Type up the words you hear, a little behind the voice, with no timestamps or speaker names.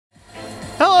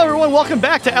Hello everyone, welcome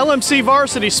back to LMC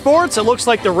Varsity Sports. It looks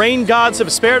like the rain gods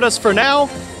have spared us for now.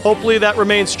 Hopefully that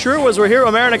remains true as we're here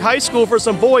at Mamaroneck High School for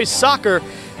some boys soccer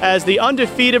as the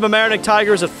undefeated Mamaroneck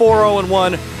Tigers at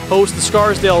 4-0-1 host the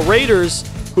Scarsdale Raiders,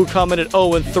 who come in at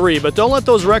 0-3. But don't let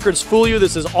those records fool you.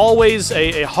 This is always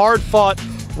a hard-fought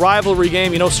rivalry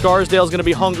game. You know Scarsdale's going to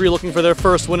be hungry, looking for their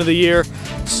first win of the year.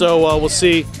 So we'll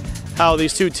see how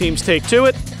these two teams take to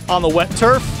it on the wet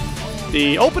turf.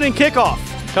 The opening kickoff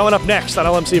coming up next on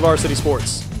LMC Varsity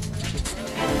Sports.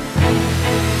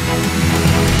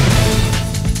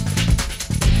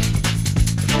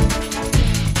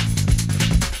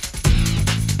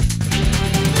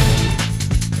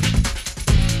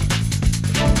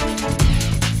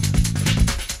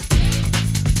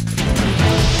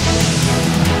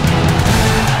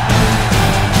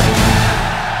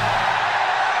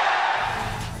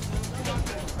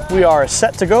 We are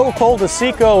set to go. Cole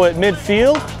DeSico at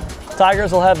midfield.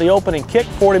 Tigers will have the opening kick,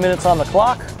 40 minutes on the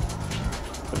clock.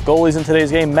 The goalies in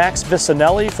today's game, Max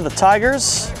Vicinelli for the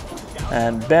Tigers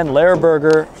and Ben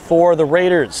Lehrberger for the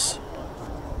Raiders.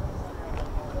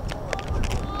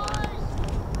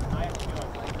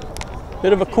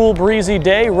 Bit of a cool breezy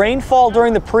day. Rainfall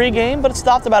during the pregame, but it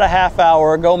stopped about a half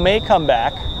hour ago. May come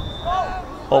back.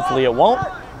 Hopefully it won't.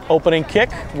 Opening kick,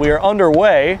 we are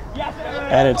underway.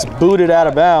 And it's booted out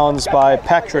of bounds by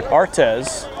Patrick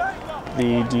Artez,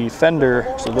 the defender,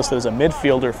 so listed as a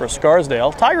midfielder for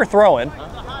Scarsdale. Tiger throwing.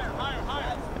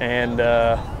 And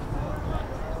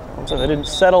so they didn't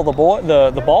settle the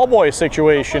ball boy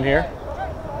situation here.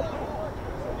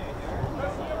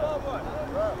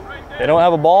 They don't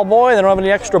have a ball boy, they don't have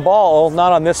any extra ball.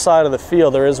 Not on this side of the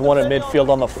field. There is one at midfield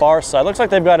on the far side. Looks like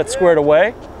they've got it squared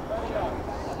away.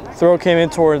 Throw came in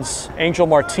towards Angel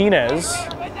Martinez.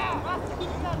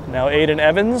 Now Aiden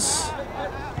Evans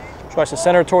tries to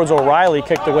center towards O'Reilly,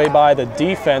 kicked away by the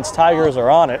defense. Tigers are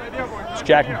on it. It's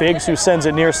Jack Biggs who sends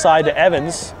it near side to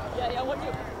Evans.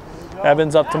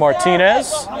 Evans up to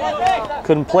Martinez.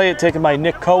 Couldn't play it, taken by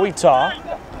Nick Koita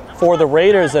for the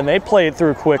Raiders, and they play it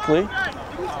through quickly.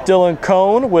 Dylan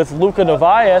Cohn with Luca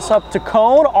Novaes up to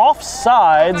Cohn.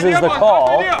 Offsides is the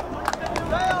call.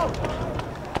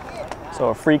 So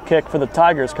a free kick for the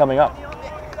Tigers coming up.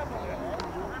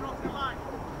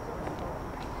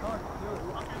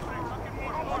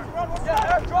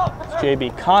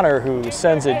 JB Connor who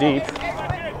sends it deep.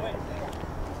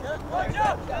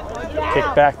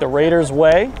 Kick back the Raiders'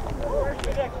 way.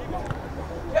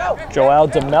 Joao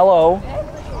DeMello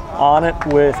on it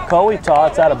with Koita.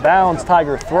 It's out of bounds,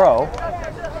 Tiger throw.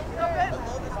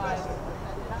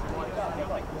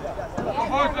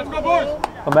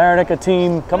 Mamaroneck, a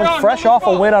team coming fresh off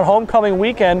a win on homecoming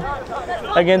weekend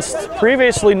against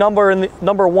previously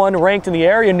number one ranked in the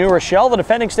area, New Rochelle, the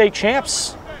defending state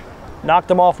champs. Knocked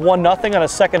them off 1-0 on a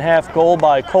second half goal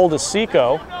by Cole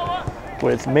DeSico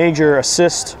with major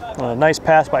assist, a nice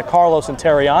pass by Carlos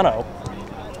Interiano.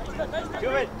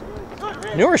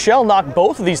 New Rochelle knocked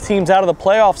both of these teams out of the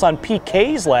playoffs on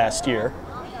PKs last year.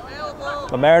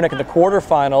 Mamaroneck in the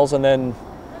quarterfinals, and then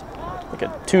look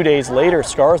at 2 days later,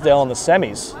 Scarsdale in the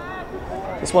semis.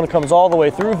 This one comes all the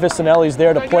way through. Vicinelli's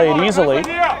there to play it easily.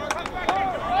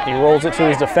 He rolls it to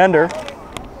his defender.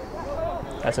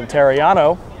 That's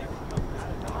Interiano.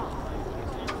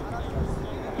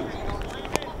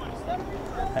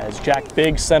 As Jack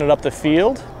Biggs sent it up the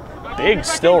field. Biggs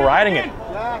still riding it.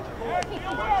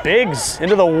 Biggs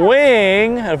into the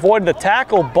wing, avoided the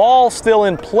tackle, ball still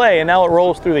in play, and now it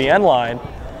rolls through the end line.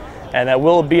 And that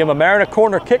will be a Mamaroneck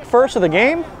corner kick first of the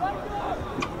game.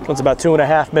 It's about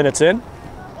 2.5 minutes in.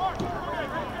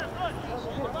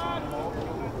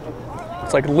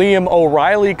 It's like Liam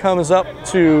O'Reilly comes up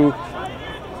to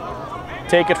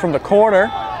take it from the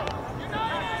corner.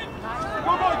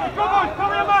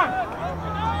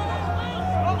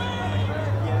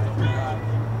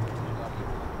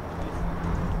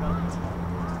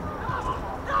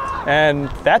 And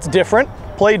that's different.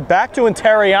 Played back to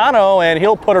Interiano, and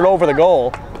he'll put it over the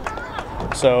goal.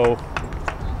 So,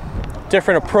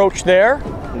 different approach there.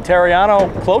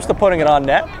 Interiano close to putting it on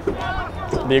net.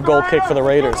 It'll be a goal kick for the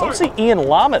Raiders. Let's see Ian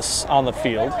Lamas on the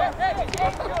field.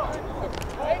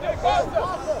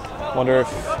 Wonder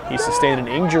if he sustained an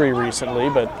injury recently,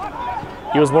 but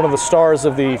he was one of the stars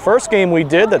of the first game we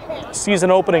did, the season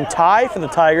opening tie for the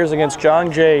Tigers against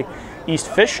John Jay East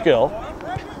Fishkill.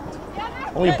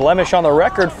 Only blemish on the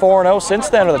record, 4-0 since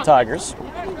then are the Tigers.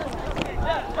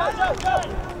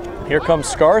 Here comes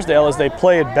Scarsdale as they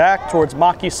play it back towards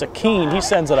Maki Sakine. He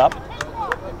sends it up.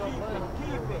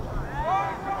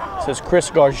 This is Chris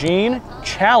Gargine,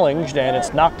 challenged, and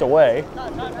it's knocked away.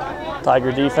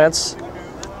 Tiger defense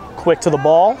quick to the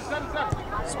ball.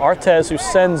 Artez who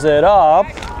sends it up.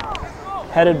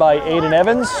 Headed by Aiden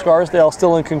Evans. Scarsdale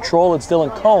still in control. It's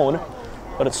Dylan Cohn,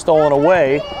 but it's stolen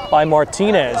away by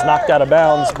Martinez. Knocked out of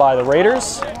bounds by the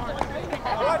Raiders.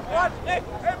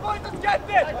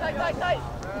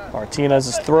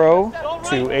 Martinez's throw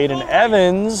to Aiden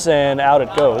Evans, and out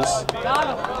it goes.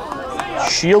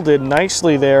 Shielded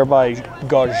nicely there by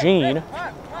Gaugin.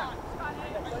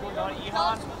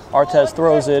 Artez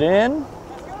throws it in.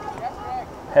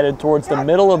 Headed towards the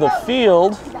middle of the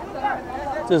field.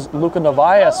 This is Luca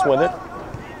Novaes with it.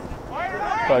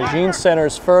 Gaugin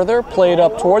centers further, played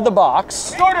up toward the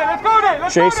box.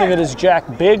 Chasing it is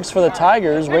Jack Biggs for the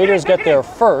Tigers. Raiders get there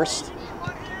first.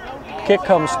 Kick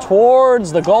comes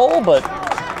towards the goal, but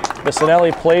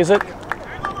Vicinelli plays it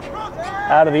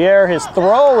out of the air. His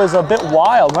throw is a bit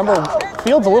wild. Remember,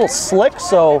 field's a little slick,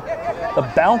 so the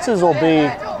bounces will be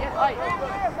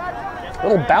a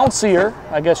little bouncier,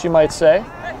 I guess you might say.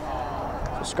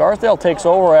 So Scarsdale takes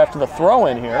over after the throw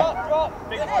in here.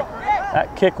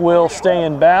 That kick will stay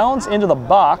in bounds into the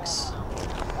box.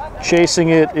 Chasing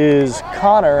it is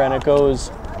Connor, and it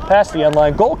goes past the end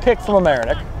line. Goal kick from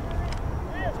Mamaroneck.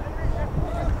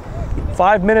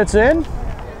 5 minutes in.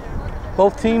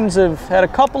 Both teams have had a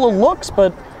couple of looks,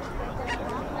 but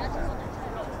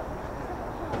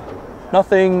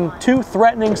nothing too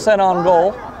threatening sent on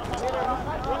goal.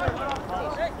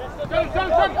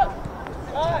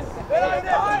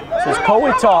 This is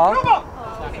Kowita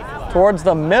towards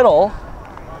the middle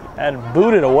and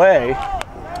booted away. It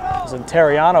was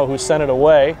Interiano who sent it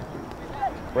away.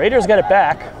 Raiders get it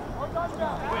back.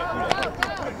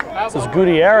 This is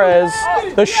Gutierrez.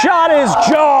 The shot is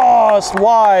just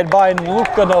wide by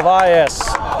Luca Novaes.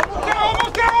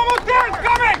 Almost there, it's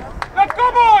coming! Let's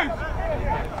go, boys!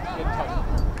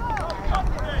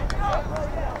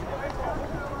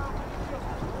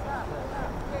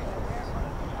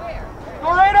 Go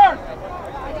Raiders!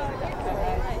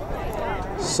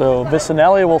 So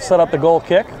Vicinelli will set up the goal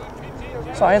kick.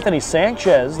 Saw Anthony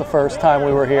Sanchez the first time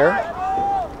we were here.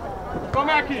 Go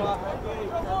Mackie!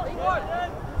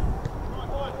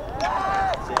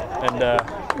 And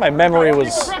my memory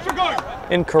was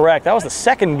incorrect. That was the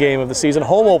second game of the season,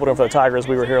 home opener for the Tigers.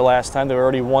 We were here last time. They were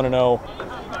already 1-0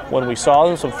 when we saw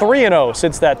them. So 3-0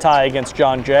 since that tie against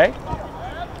John Jay.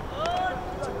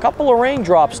 A couple of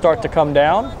raindrops start to come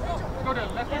down.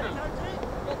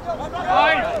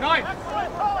 Nice.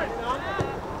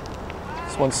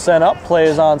 This one's sent up, play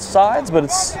is on sides, but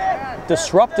it's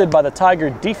disrupted by the Tiger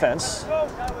defense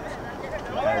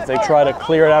as they try to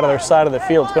clear it out of their side of the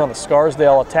field. It's been on the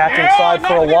Scarsdale attacking side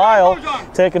for a while.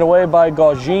 Taken away by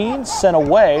Gaugin, sent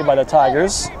away by the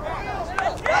Tigers.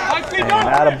 And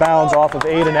out of bounds off of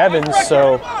Aiden Evans,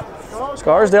 so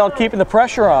Scarsdale keeping the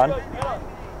pressure on.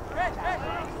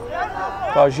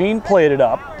 Gaugin played it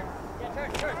up.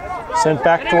 Sent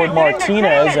back toward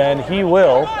Martinez, and he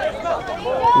will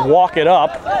walk it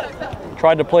up.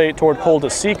 Tried to play it toward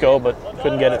Poldesico, but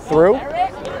couldn't get it through.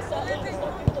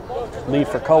 Lead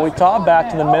for Kowita, back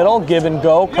to the middle, give and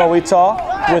go.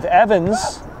 Kowita with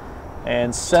Evans,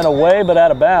 and sent away, but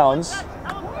out of bounds.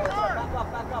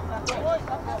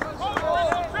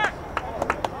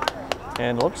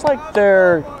 And it looks like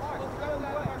they're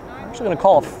actually going to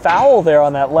call a foul there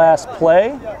on that last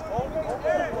play.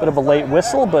 Bit of a late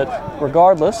whistle, but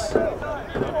regardless,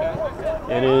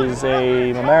 it is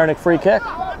a Mamaroneck free kick.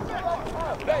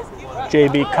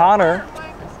 J.B. Connor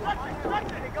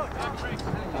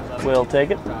will take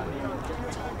it.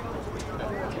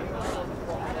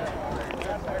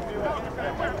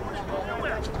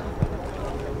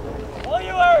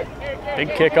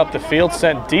 Big kick up the field,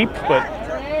 sent deep, but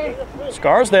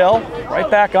Scarsdale right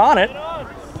back on it.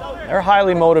 They're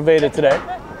highly motivated today.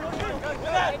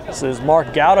 This is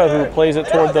Mark Gauda who plays it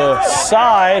toward the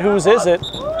side. Whose is it?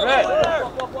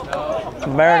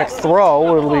 Mamaroneck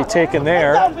throw. It'll be taken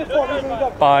there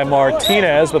by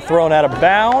Martinez, but thrown out of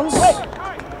bounds.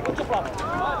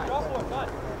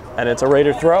 And it's a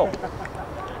Raider throw.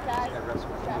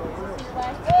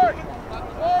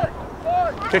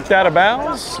 Kicked out of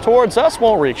bounds towards us,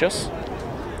 won't reach us.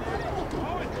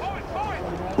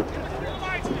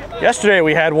 Yesterday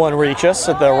we had one reach us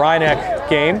at the Rhineck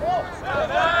game.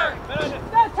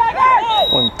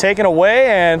 One taken away,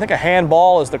 and I think a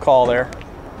handball is the call there.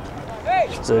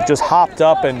 So it just hopped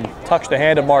up and touched the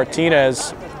hand of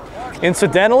Martinez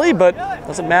incidentally, but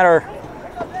doesn't matter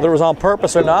whether it was on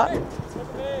purpose or not.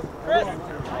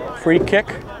 Free kick,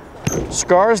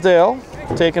 Scarsdale,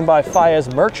 taken by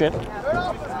Fayez Merchant.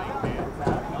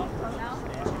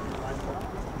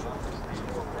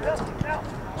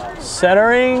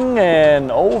 Centering and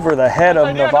over the head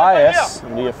of Novaes.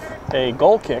 It'll be a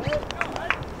goal kick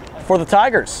for the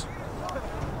Tigers.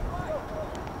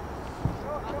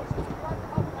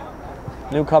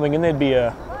 Knew coming in they'd be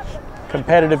a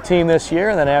competitive team this year,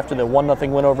 and then after the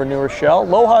 1-0 win over New Rochelle,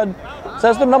 Lohud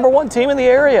says they're #1 team in the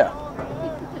area.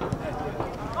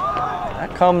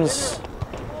 That comes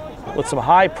with some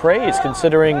high praise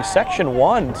considering Section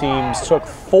 1 teams took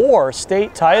 4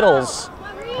 state titles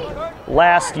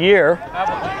last year.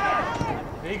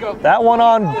 That one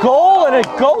on goal, and it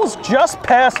goes just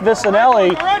past Vicinelli,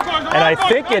 and I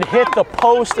think it hit the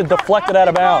post and deflected out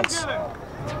of bounds.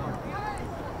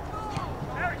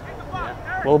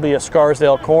 Will be a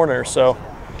Scarsdale corner. So,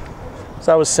 as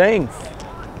I was saying,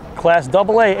 Class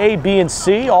AA, A, B, and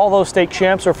C, all those state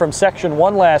champs are from Section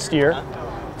 1 last year.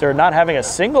 They're not having a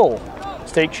single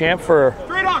state champ for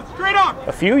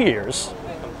a few years.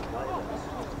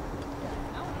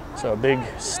 So a big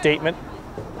statement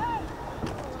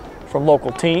from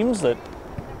local teams that,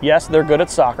 yes, they're good at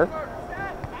soccer.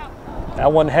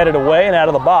 That one headed away and out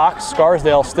of the box.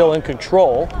 Scarsdale still in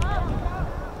control.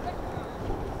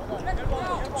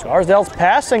 Scarsdale's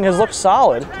passing has looked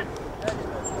solid.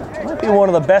 Might be one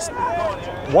of the best,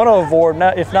 or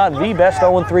not, if not the best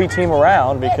 0-3 team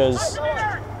around, because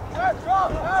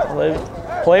they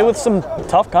play with some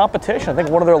tough competition. I think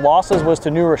one of their losses was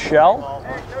to New Rochelle.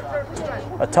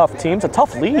 A tough team, it's a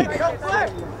tough league.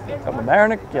 Got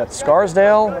Mamaroneck, you got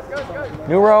Scarsdale,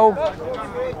 Neuro,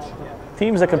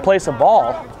 teams that can play some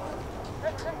ball.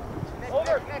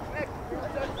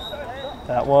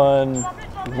 That one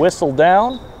whistled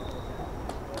down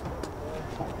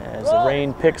as the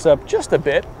rain picks up just a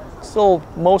bit. Still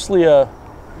mostly a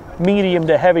medium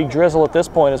to heavy drizzle at this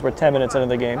point as we're 10 minutes into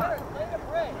the game.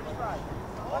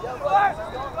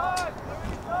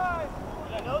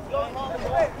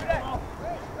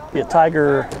 Be a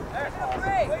Tiger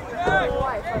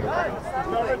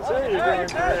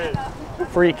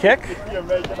free kick.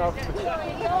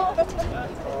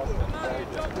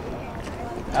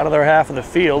 Out of their half of the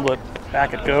field, but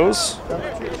back it goes.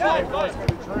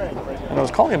 And I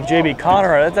was calling him JB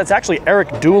Connor. That's actually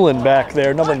Eric Doolin back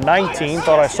there, number 19.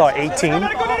 Thought I saw 18.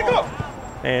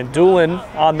 And Doolin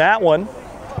on that one.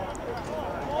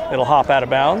 It'll hop out of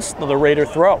bounds. Another Raider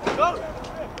throw.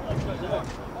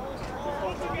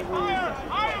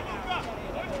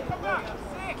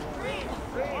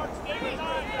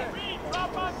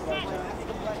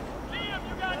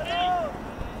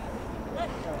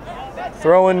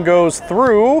 Throw-in goes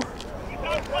through.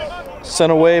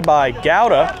 Sent away by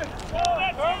Gouda.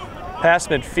 Past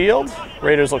midfield.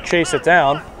 Raiders will chase it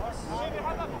down.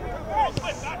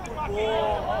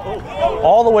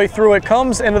 All the way through it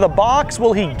comes into the box.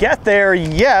 Will he get there?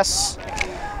 Yes.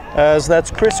 As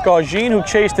that's Chris Gaugin who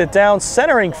chased it down.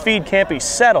 Centering feed can't be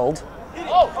settled.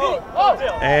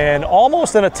 And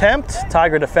almost an attempt.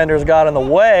 Tiger defenders got in the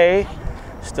way.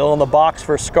 Still in the box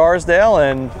for Scarsdale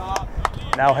and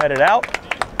now headed out.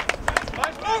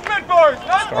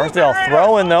 Scarsdale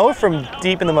throwing though from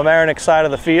deep in the Mamaroneck side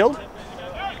of the field.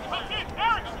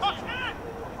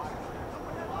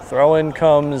 Throw-in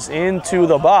comes into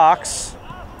the box.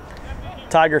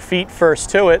 Tiger feet first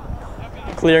to it.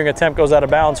 Clearing attempt goes out of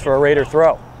bounds for a Raider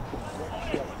throw.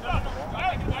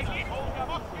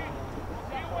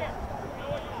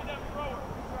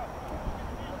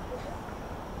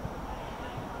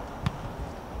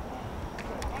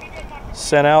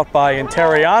 Sent out by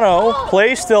Interiano.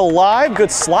 Play still live.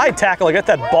 Good slide tackle to get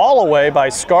that ball away by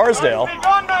Scarsdale.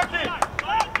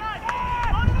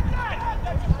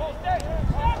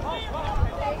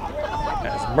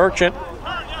 As Merchant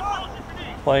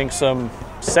playing some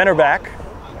center back.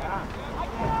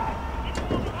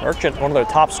 Merchant, one of their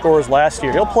top scorers last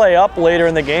year. He'll play up later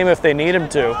in the game if they need him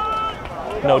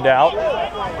to, no doubt.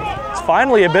 It's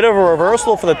finally a bit of a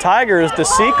reversal for the Tigers.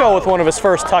 DeSico with one of his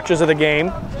first touches of the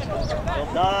game.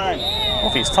 I don't know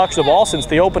if he's touched the ball since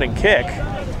the opening kick.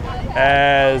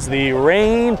 As the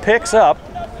rain picks up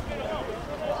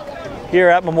here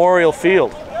at Memorial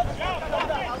Field.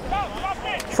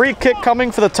 Free kick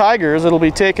coming for the Tigers. It'll be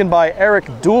taken by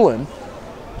Eric Doolin.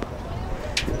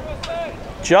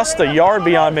 Just a yard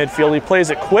beyond midfield. He plays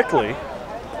it quickly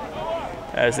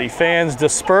as the fans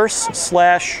disperse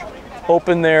 /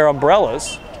 open their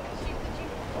umbrellas.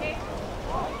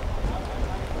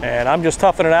 And I'm just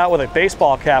toughing it out with a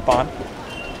baseball cap on.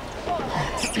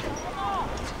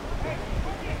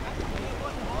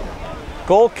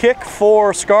 Goal kick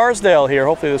for Scarsdale here.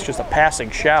 Hopefully this is just a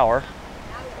passing shower.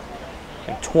 I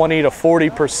think 20 to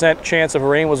 40% chance of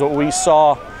rain was what we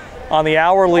saw on the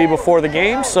hourly before the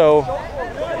game, so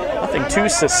nothing too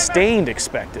sustained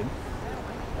expected.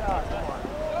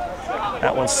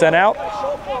 That one's sent out.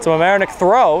 It's a Mamaroneck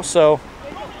throw, so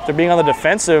they're being on the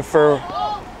defensive for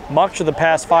much of the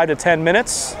past 5 to 10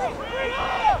 minutes.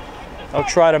 They'll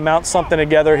try to mount something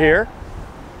together here.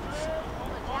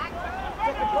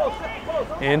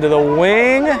 Into the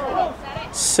wing.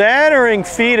 Centering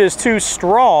feed is too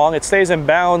strong. It stays in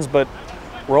bounds, but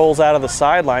rolls out of the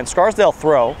sideline. Scarsdale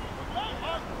throw.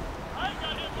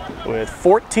 With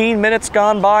 14 minutes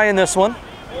gone by in this one.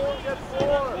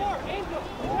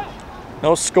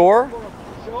 No score.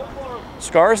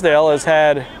 Scarsdale has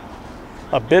had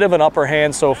a bit of an upper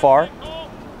hand so far.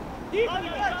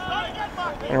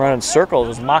 And running circles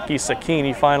is Maki Sakine.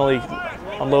 He finally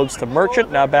unloads to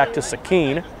Merchant. Now back to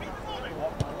Sakine.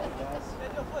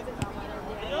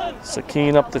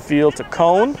 Sakine up the field to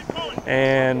Cone.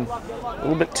 And a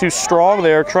little bit too strong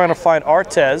there, trying to find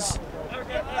Artez.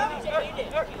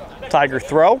 Tiger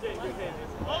throw.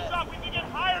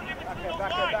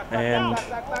 And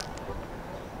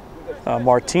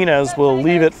Martinez will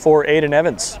leave it for Aiden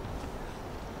Evans.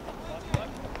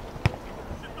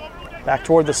 Back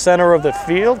toward the center of the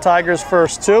field. Tigers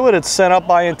first to it. It's sent up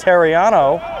by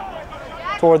Interiano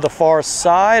toward the far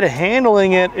side.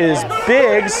 Handling it is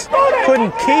Biggs.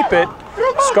 Couldn't keep it.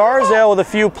 Scarsdale with a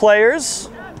few players.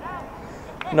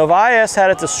 Novaes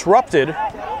had it disrupted.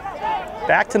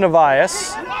 Back to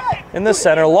Novaes in the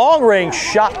center. Long range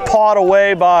shot pawed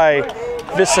away by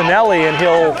Vicinelli, and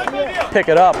he'll pick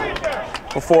it up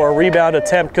before a rebound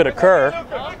attempt could occur.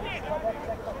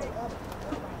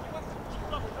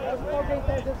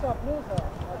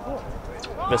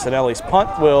 Vicinelli's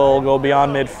punt will go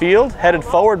beyond midfield. Headed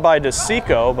forward by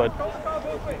DeSico, but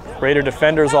Raider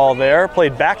defenders all there.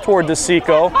 Played back toward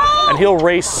DeSico, and he'll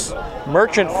race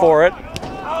Merchant for it.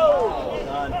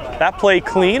 That play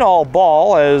clean, all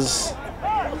ball, as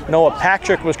Noah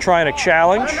Patrick was trying to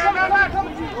challenge.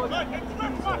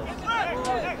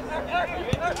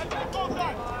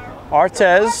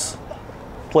 Artez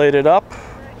played it up,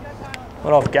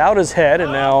 went off Gouda's head,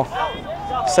 and now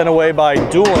sent away by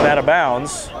Doolin out of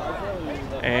bounds.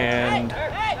 And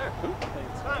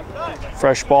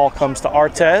fresh ball comes to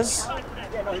Artez.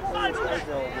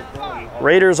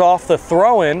 Raiders off the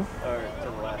throw-in.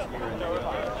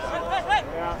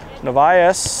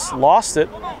 Novaes lost it.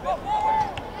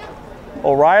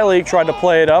 O'Reilly tried to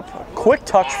play it up. Quick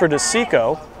touch for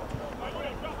DeSico,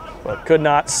 but could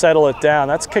not settle it down.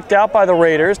 That's kicked out by the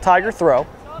Raiders. Tiger throw.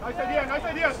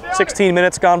 16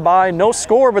 minutes gone by. No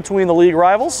score between the league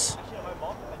rivals.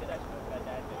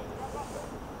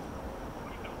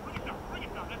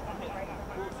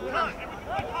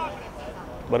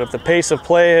 But if the pace of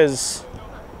play has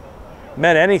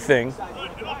meant anything,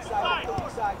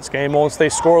 this game won't stay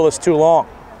scoreless too long.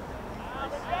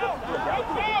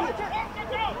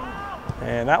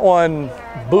 And that one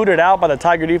booted out by the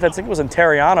Tiger defense. I think it was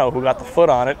Interiano who got the foot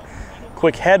on it.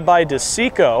 Quick head by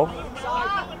DeSico.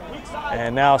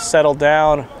 And now settled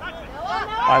down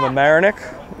by Mamaroneck.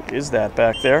 Who is that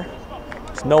back there?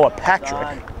 It's Noah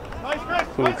Patrick,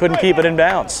 who couldn't keep it in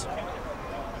bounds.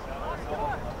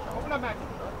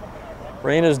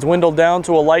 Rain has dwindled down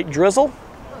to a light drizzle.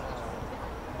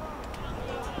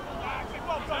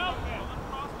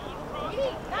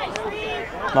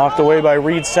 Knocked away by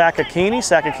Reed Sakakini.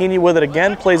 Sakakini with it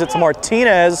again, plays it to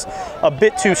Martinez. A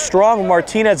bit too strong.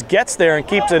 Martinez gets there and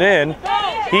keeps it in.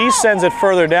 He sends it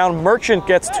further down. Merchant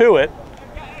gets to it.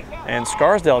 And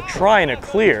Scarsdale trying to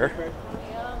clear.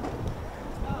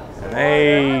 And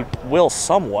they will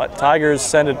somewhat. Tigers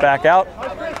send it back out.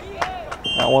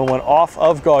 That one went off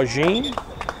of Gaugin.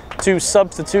 Two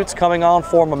substitutes coming on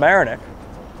for Mamaroneck.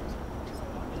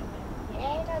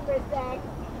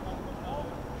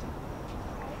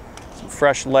 Some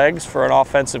fresh legs for an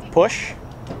offensive push.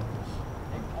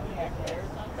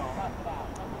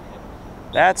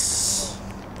 That's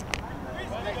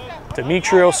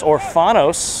Demetrios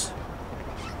Orfanos,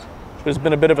 who's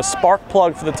been a bit of a spark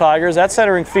plug for the Tigers. That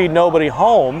centering feed, nobody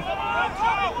home.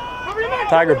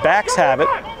 Tiger backs have it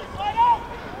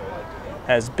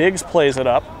as Biggs plays it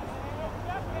up.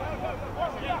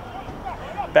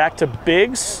 Back to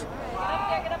Biggs,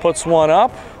 puts one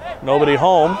up, nobody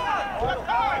home.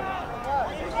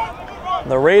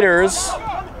 The Raiders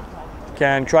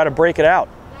can try to break it out.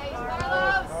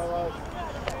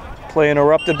 Play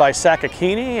interrupted by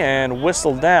Sakakini and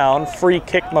whistled down. Free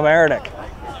kick Mamaroneck.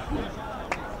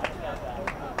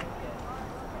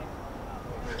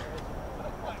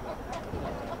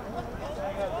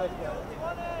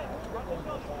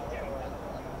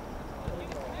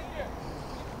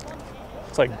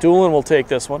 Looks like Doolin will take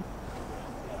this one.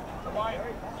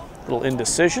 Little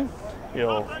indecision.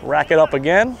 He'll rack it up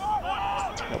again.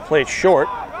 He'll play it short.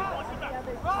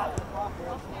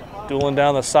 Doolin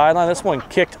down the sideline. This one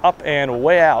kicked up and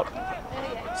way out.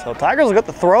 So Tigers will get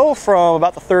the throw from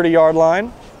about the 30-yard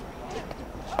line.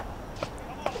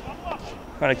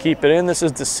 Trying to keep it in. This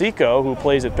is DeSico who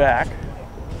plays it back.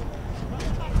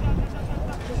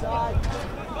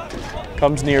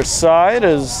 Comes near side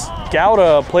as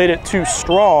Gouda played it too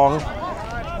strong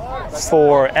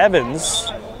for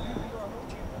Evans.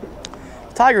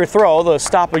 Tiger throw, the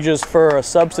stoppages for a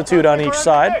substitute on each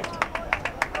side.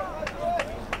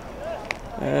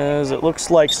 As it looks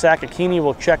like Sakakini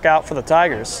will check out for the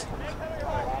Tigers.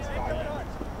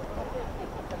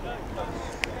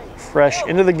 Fresh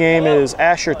into the game is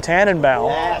Asher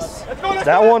Tannenbaum.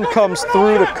 That one comes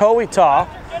through to Koita.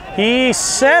 He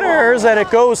centers and it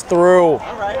goes through.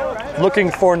 Looking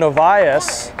for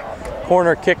Novias.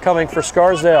 Corner kick coming for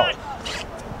Scarsdale.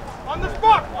 On the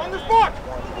spot, on the spot.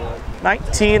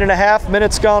 19 and a half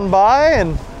minutes gone by,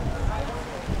 and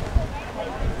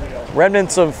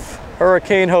remnants of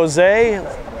Hurricane Jose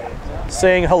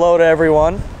saying hello to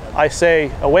everyone. I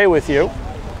say, away with you.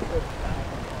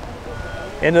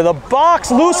 Into the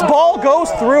box, loose ball goes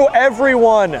through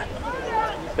everyone.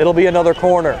 It'll be another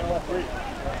corner.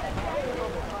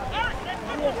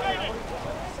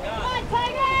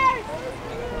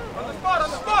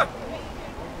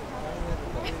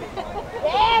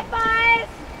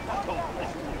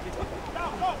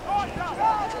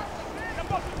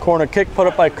 Corner kick put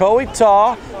up by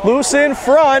Koita, loose in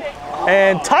front,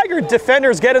 and Tiger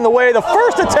defenders get in the way. The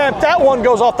first attempt, that one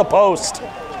goes off the post.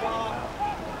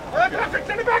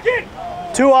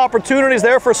 Two opportunities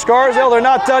there for Scarsdale. They're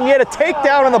not done yet. A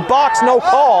takedown in the box, no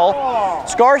call.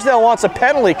 Scarsdale wants a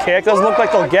penalty kick. Doesn't look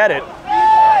like they'll get it.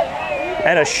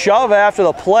 And a shove after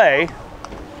the play.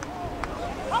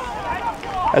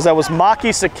 As that was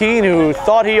Maki Sakin who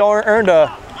thought he earned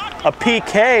a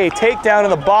PK. Takedown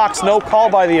in the box, no call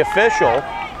by the official.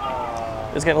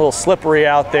 It's getting a little slippery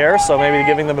out there, so maybe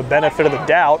giving them a benefit of the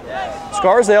doubt.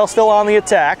 Scarsdale still on the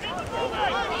attack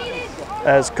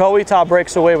as Koita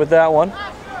breaks away with that one.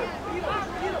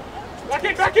 Back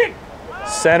in, back in.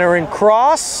 Centering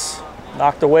cross,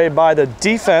 knocked away by the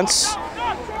defense.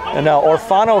 And now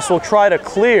Orfanos will try to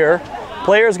clear.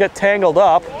 Players get tangled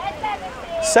up.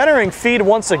 Centering feed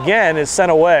once again is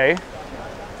sent away.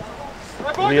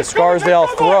 It'll be a Scarsdale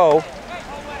throw.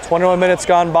 21 minutes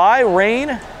gone by. Rain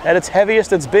at its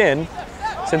heaviest it's been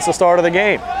since the start of the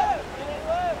game.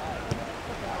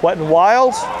 Wet and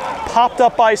Wild, popped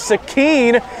up by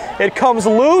Sakin. It comes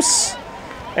loose,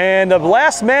 and the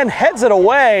last man heads it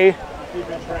away.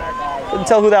 Couldn't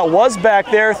tell who that was back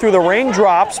there through the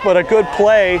raindrops, but a good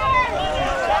play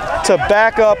to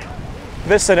back up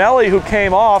Vicinelli, who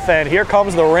came off, and here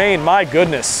comes the rain. My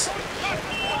goodness.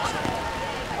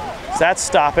 That's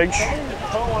stoppage.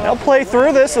 They'll play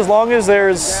through this as long as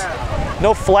there's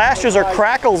no flashes or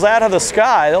crackles out of the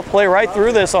sky. They'll play right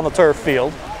through this on the turf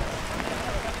field.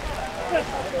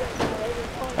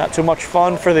 Not too much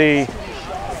fun for the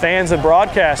fans and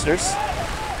broadcasters.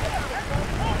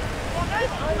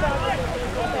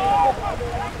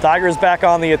 Tigers back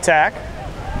on the attack.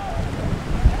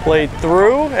 Played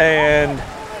through, and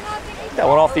that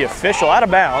went off the official, out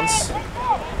of bounds.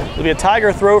 It'll be a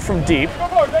Tiger throw from deep.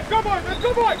 Let's go, boys! Let's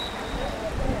go, boys!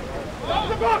 Top of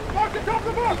the box! Mark the top of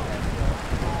the box!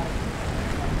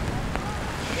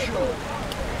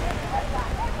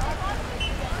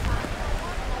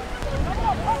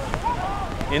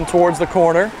 In towards the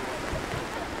corner.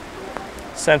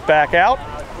 Sent back out.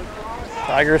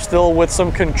 Tiger still with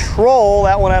some control.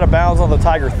 That one out of bounds on the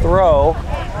Tiger throw.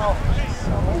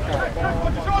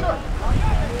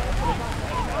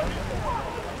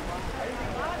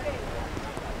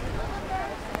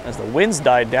 As the winds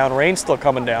died down, rain's still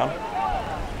coming down.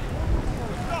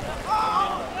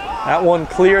 That one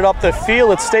cleared up the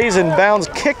field. It stays in bounds.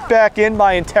 Kicked back in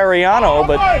by Interiano,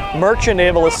 but Merchant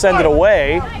able to send it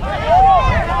away.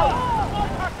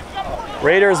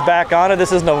 Raiders back on it.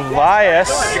 This is Novias.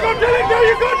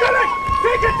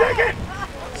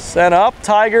 Sent up.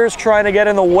 Tigers trying to get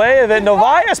in the way of it.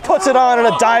 Novias puts it on and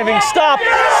a diving stop.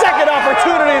 Second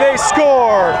opportunity, they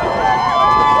score.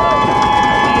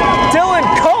 Dylan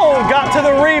Cone got to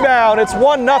the rebound. It's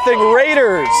 1-0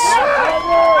 Raiders.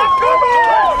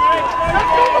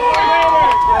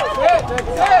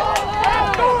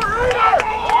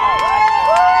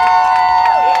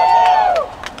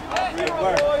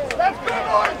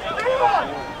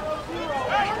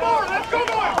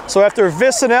 So after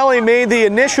Vicinelli made the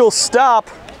initial stop,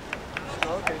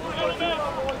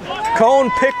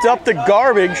 Cone picked up the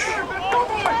garbage.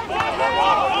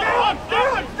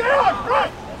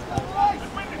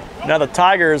 Now the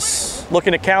Tigers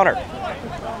looking to counter.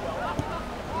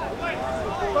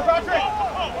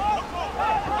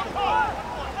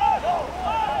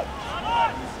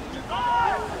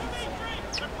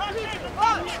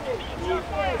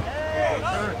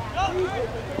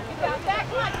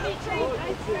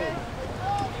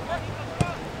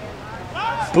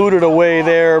 Booted away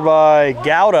there by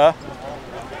Gouda.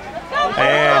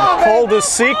 And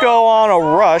Coldesico on a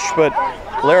rush, but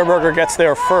Lehrberger gets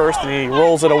there first, and he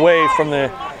rolls it away from the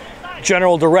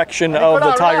general direction of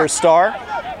the Tigers star.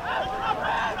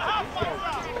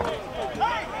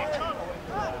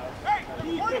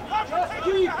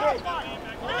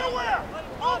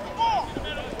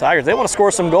 Tigers, they want to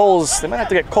score some goals. They might have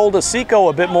to get Coldesico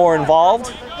a bit more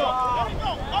involved.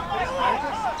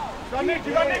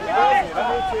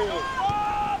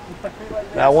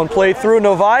 That one played through.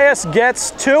 Novaes gets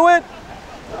to it.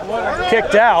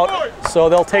 Kicked out, so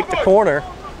they'll take the corner.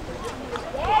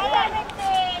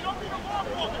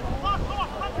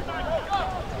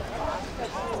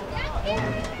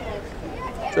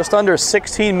 Just under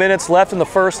 16 minutes left in the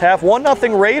first half.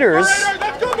 1-0 Raiders.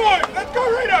 Let's go, boys! Let's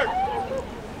go, Raiders!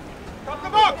 Come the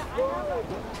box!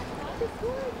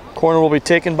 Corner will be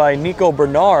taken by Nico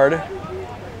Bernard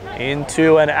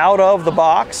into and out of the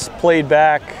box. Played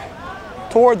back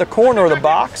toward the corner of the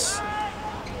box.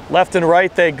 Left and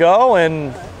right they go,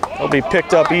 and they'll be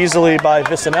picked up easily by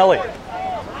Vicinelli.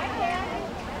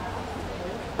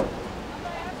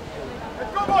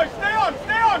 Let's go, boys! Stay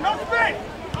on, no space!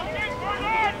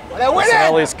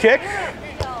 Vicinelli's kick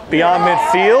beyond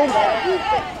midfield.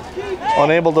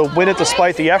 Unable to win it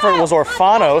despite the effort was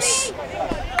Orfanos.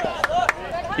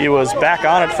 He was back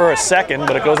on it for a second,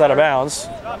 but it goes out of bounds.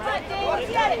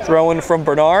 Throw in from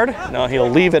Bernard. Now he'll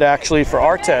leave it actually for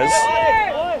Artez.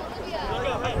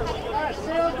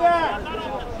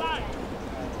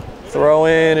 Throw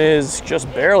in is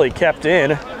just barely kept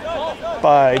in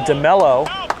by DeMello.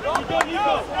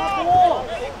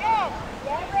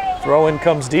 Throw in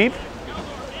comes deep.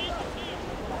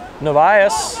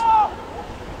 Novaes.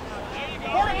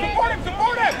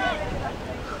 Support him!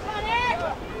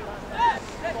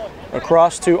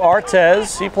 Across to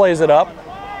Artez. He plays it up.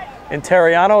 And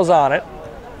Terriano's on it.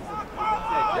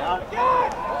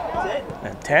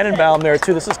 And Tannenbaum there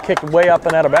too. This is kicked way up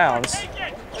and out of bounds.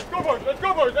 Let's go, boys! Let's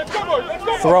go, boys! Let's go, boys! Let's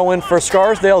go! Throw in for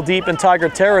Scarsdale deep in Tiger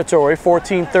territory.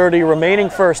 14:30 remaining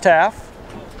first half.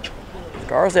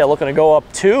 Scarsdale looking to go up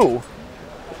 2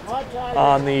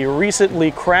 on the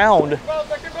recently crowned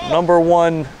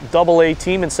 #1 AA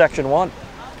team in Section 1.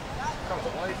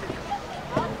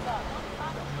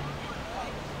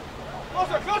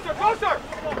 Closer!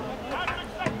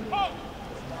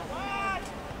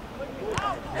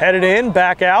 Headed in,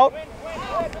 back out.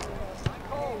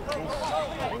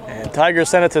 And Tigers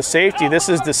send it to safety. This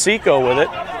is DeSico with it.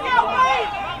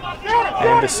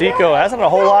 And DeSico hasn't a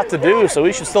whole lot to do, so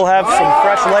he should still have some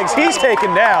fresh legs. He's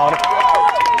taken down.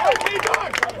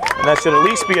 And that should at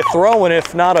least be a throw-in,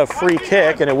 if not a free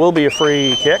kick, and it will be a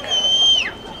free kick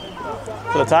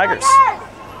for the Tigers.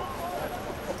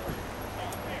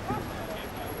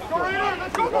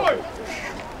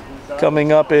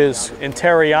 Coming up is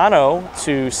Interiano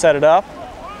to set it up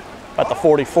at the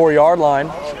 44-yard line.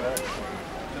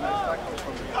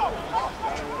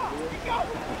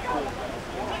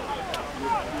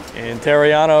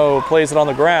 Interiano plays it on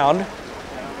the ground.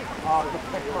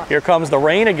 Here comes the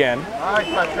rain again.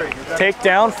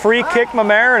 Takedown, free kick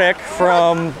Mamaroneck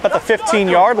from about the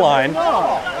 15-yard line,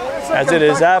 as it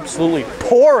is absolutely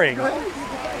pouring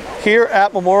here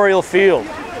at Memorial Field.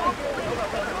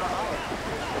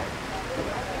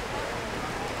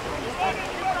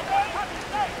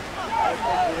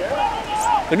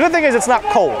 The good thing is it's not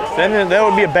cold. Then that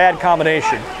would be a bad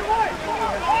combination.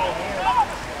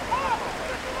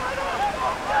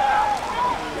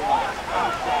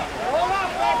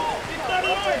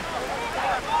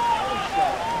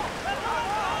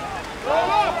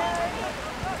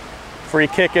 Free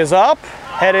kick is up,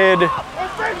 headed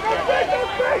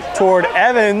toward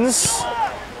Evans.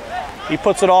 He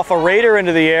puts it off a Raider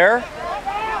into the air.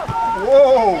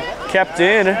 Whoa! Kept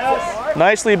in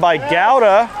nicely by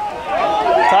Gouda.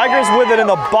 Tigers with it in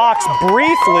the box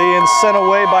briefly and sent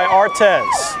away by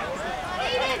Artez.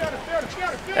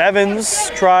 Evans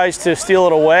tries to steal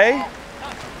it away.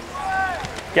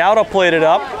 Gouda played it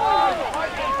up.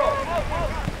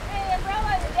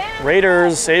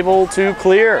 Raiders able to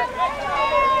clear.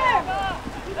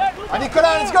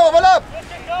 Let's go, up!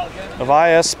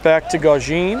 Novaes back to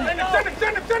Gaugin.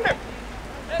 Send him!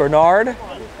 Bernard.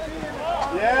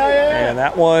 And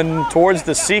that one towards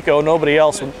DeSico. Nobody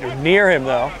else near him,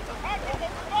 though.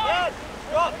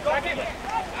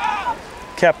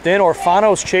 Kept in.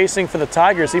 Orfanos chasing for the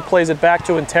Tigers. He plays it back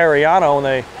to Interiano, and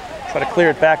they try to clear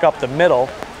it back up the middle.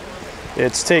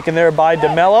 It's taken there by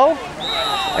DeMello,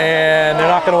 and they're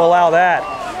not going to allow that.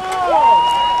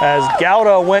 as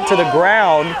Gouda went to the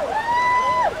ground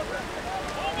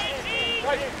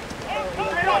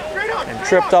and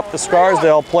tripped up the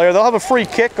Scarsdale player. They'll have a free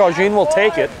kick. Gaugene will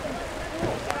take it.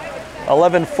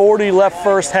 11:40 left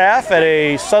first half at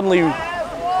a suddenly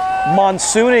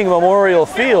monsooning Memorial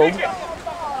Field.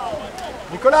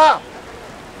 Nicolas!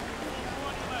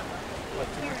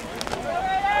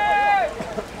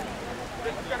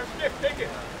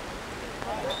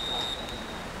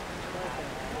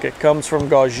 Kick comes from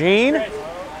Gaugene.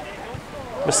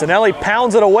 Missinelli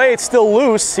pounds it away. It's still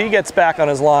loose. He gets back on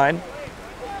his line.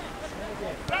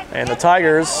 And the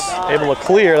Tigers able to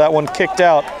clear. That one kicked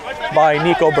out by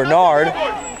Nico Bernard.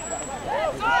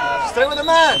 Stay with the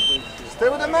man. Stay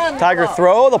with the man. Tiger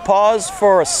throw. The pause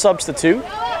for a substitute.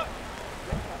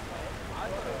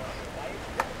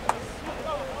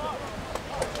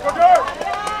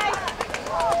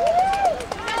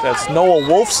 That's Noah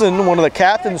Wolfson, one of the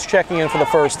captains, checking in for the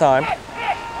first time.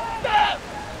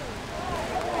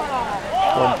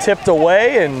 One tipped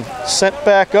away and sent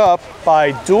back up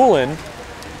by Doolin.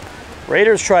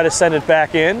 Raiders try to send it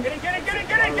back in.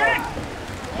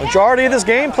 Majority of this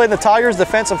game played in the Tigers'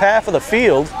 defensive half of the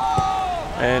field.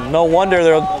 And no wonder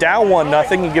they're down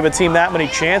 1-0. You give a team that many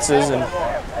chances. And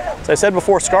as I said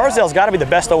before, Scarsdale's got to be the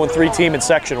best 0-3 team in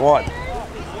Section 1.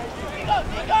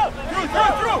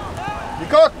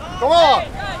 Come on!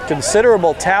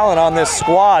 Considerable talent on this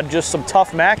squad, just some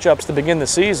tough matchups to begin the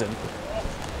season.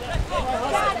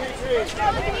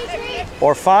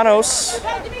 Orfanos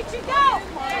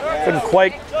couldn't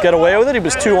quite get away with it. He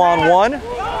was 2-on-1.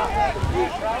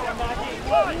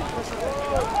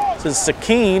 This is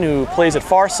Sakine, who plays at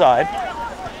far side,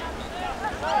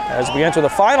 as we enter the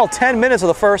final 10 minutes of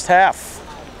the first half.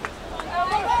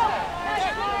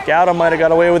 Gouda might have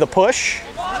got away with a push.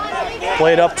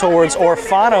 Played up towards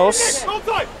Orfanos.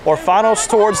 Orfanos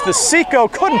towards the Seco,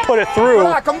 couldn't put it through.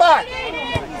 Come back!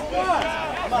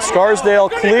 Scarsdale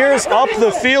clears up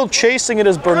the field, chasing it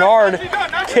as Bernard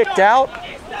kicked out.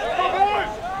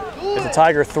 It's a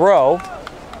Tiger throw.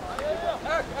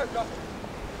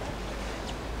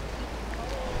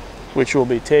 Which will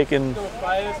be taken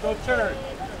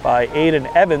by Aiden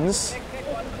Evans.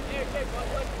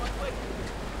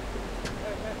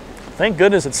 Thank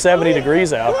goodness it's 70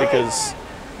 degrees out, because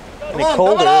any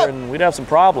colder and we'd have some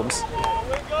problems.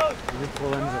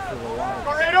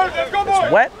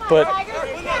 It's wet, but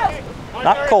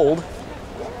not cold.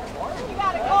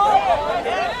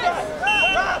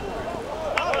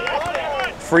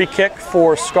 Free kick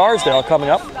for Scarsdale coming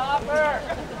up.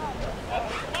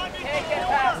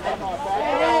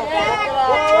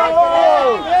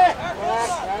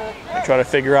 Try to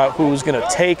figure out who's going to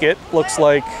take it. Looks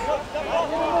like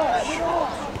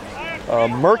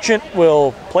Merchant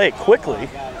will play it quickly.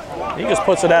 He just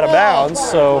puts it out of bounds.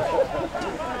 So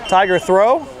Tiger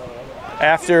throw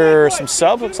after some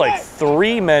subs. Looks like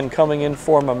 3 men coming in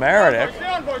for Mamaroneck.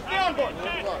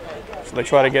 So they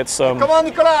try to get some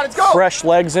fresh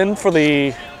legs in for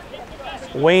the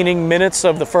waning minutes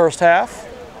of the first half.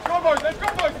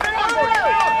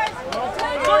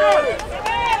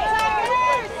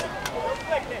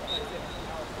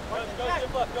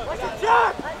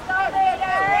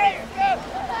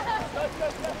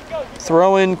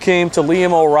 Throw-in came to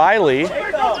Liam O'Reilly.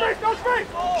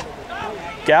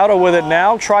 Gouda with it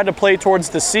now, tried to play towards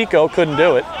DeSico, couldn't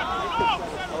do it.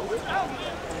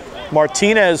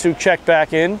 Martinez, who checked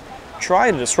back in,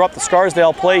 trying to disrupt the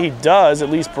Scarsdale play. He does, at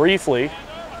least briefly.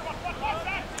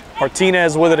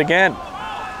 Martinez with it again.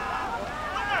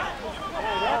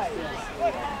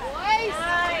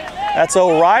 That's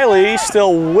O'Reilly,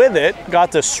 still with it,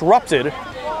 got disrupted.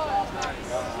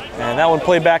 And that one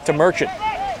played back to Merchant.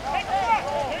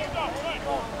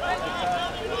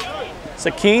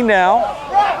 Sakine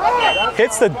now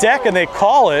hits the deck and they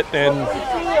call it, and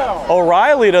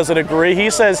O'Reilly doesn't agree. He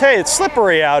says, hey, it's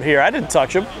slippery out here. I didn't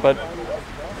touch him, but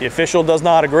the official does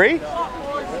not agree.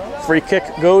 Free kick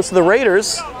goes to the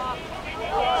Raiders.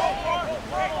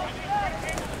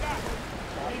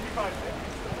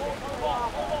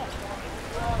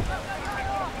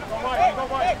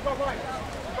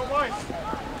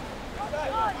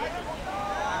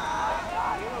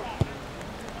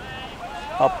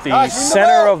 Up the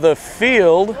center of the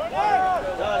field,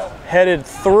 headed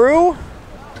through,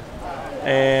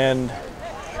 and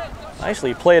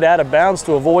nicely played out of bounds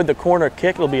to avoid the corner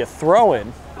kick. It'll be a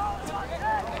throw-in.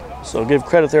 So give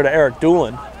credit there to Eric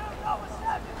Doolin.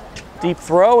 Deep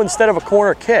throw instead of a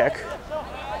corner kick.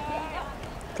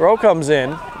 Throw comes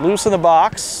in, loose in the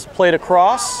box, played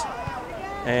across,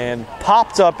 and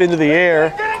popped up into the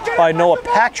air by Noah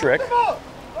Patrick.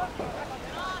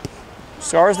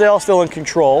 Scarsdale still in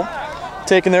control.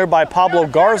 taken there by Pablo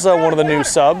Garza, one of the new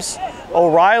subs.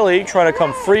 O'Reilly trying to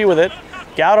come free with it.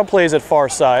 Gowda plays it far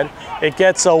side. It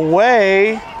gets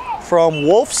away from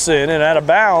Wolfson and out of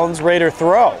bounds. Raider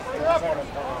throw.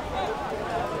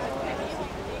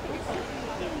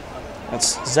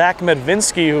 That's Zach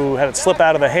Medvinsky who had it slip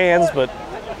out of the hands, but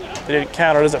they didn't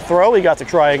count it as a throw. He got to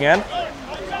try again.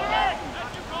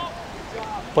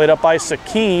 Played up by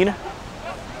Sakine.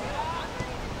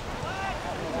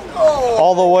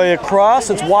 All the way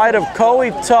across. It's wide of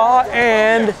Koita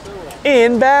and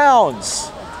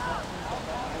inbounds.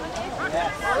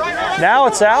 Now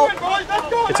it's out.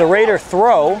 It's a Raider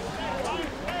throw.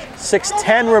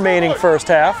 6:10 remaining first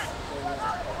half.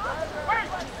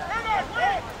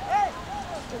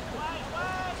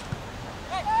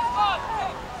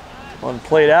 One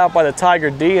played out by the Tiger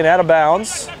D and out of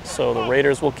bounds. So the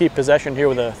Raiders will keep possession here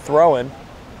with a throw-in.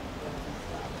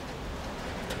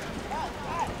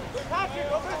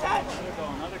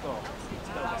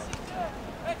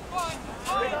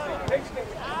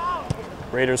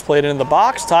 Raiders played it in the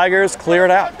box. Tigers clear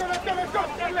it out.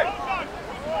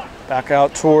 Back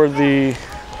out toward the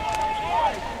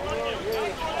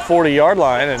 40-yard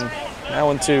line and now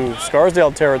into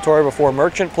Scarsdale territory before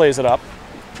Merchant plays it up.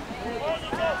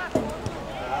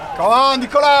 Come on,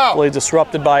 Nicolas! Play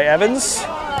disrupted by Evans.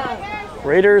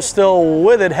 Raiders still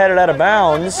with it, headed out of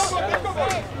bounds.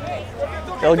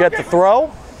 They'll get the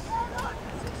throw.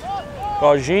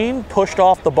 Gaugin pushed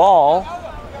off the ball.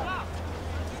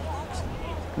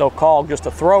 No call, just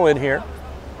a throw in here.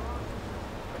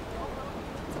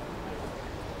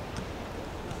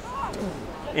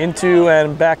 Into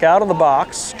and back out of the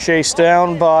box. Chased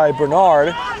down by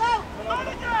Bernard.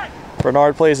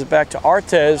 Bernard plays it back to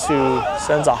Artez, who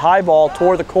sends a high ball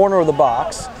toward the corner of the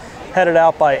box. Headed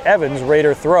out by Evans,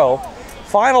 Raider throw.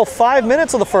 Final 5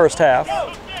 minutes of the first half.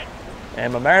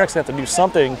 And Mamaroneck's going to have to do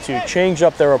something to change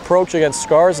up their approach against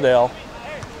Scarsdale,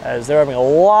 as they're having a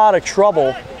lot of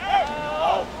trouble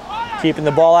keeping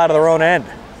the ball out of their own end.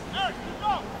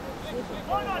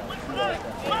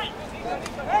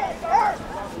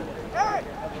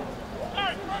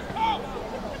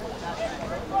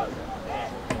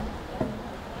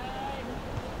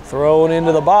 Thrown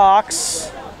into the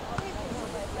box.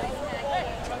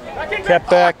 Kept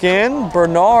back in.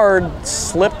 Bernard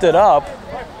slipped it up.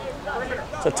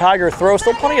 It's a Tiger throw.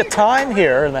 Still plenty of time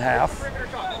here in the half.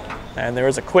 And there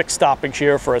is a quick stoppage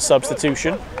here for a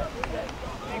substitution.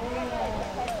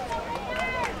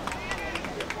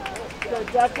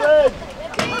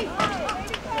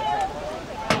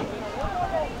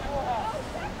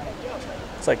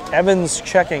 It's like Evans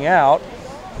checking out.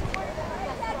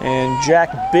 And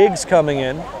Jack Biggs coming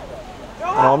in.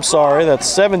 Oh, I'm sorry, that's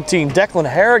 17. Declan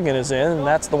Harrigan is in, and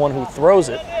that's the one who throws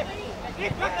it.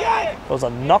 Goes a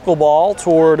knuckleball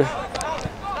toward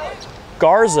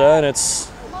Garza, and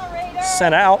it's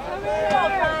sent out.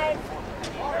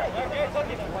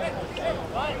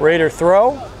 Raider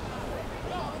throw.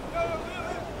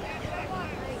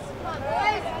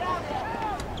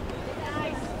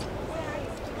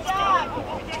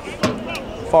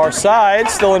 Far side,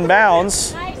 still in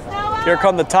bounds. Here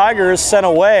come the Tigers, sent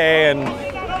away, and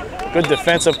good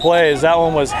defensive plays. That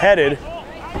one was headed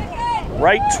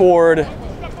right toward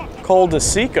Cole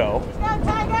DeSico.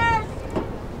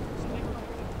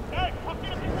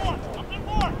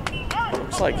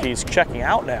 Looks like he's checking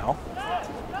out now.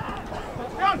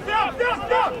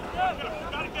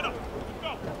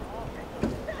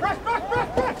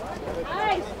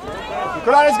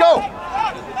 Let's go.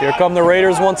 Here come the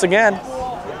Raiders once again.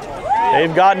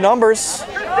 They've got numbers.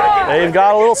 They've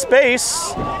got a little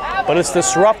space, but it's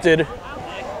disrupted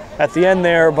at the end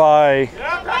there by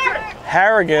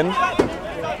Harrigan.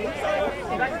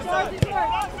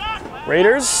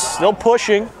 Raiders still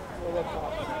pushing.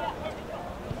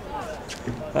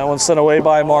 That one's sent away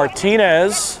by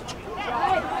Martinez.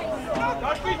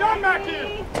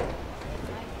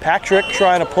 Patrick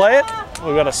trying to play it.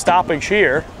 We've got a stoppage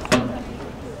here.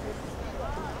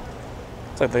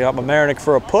 Looks like they got Mamaroneck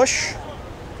for a push.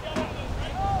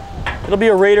 It'll be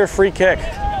a Raider free kick.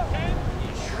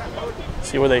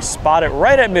 See where they spot it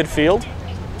right at midfield.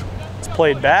 It's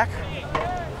played back.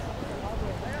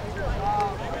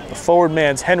 The forward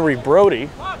man's Henry Brody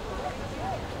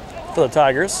for the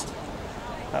Tigers.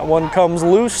 That one comes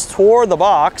loose toward the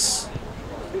box.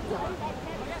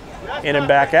 In and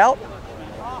back out.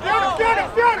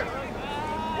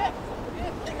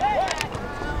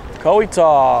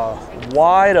 Koita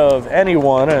wide of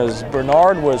anyone as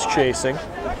Bernard was chasing.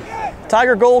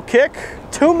 Tiger goal kick,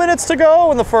 2 minutes to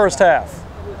go in the first half.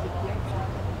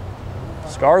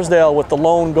 Scarsdale with the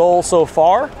lone goal so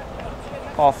far,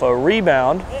 off a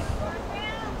rebound.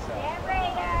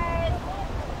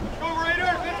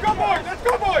 go, boys! Let's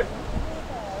go, boys!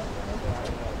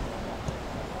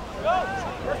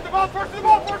 First the ball, first the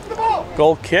ball, first the ball!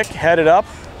 Goal kick headed up,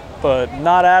 but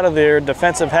not out of their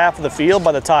defensive half of the field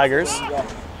by the Tigers.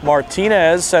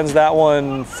 Martinez sends that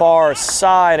one far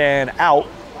side and out.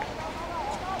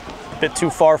 A bit too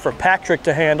far for Patrick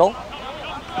to handle.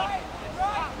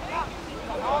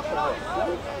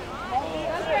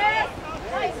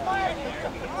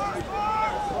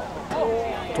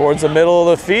 Towards the middle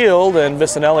of the field, and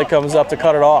Bisinelli comes up to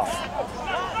cut it off.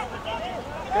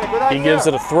 He gives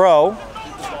it a throw.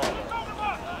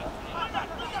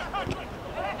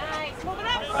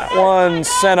 That one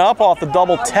sent up off the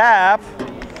double tap.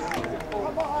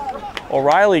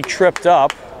 O'Reilly tripped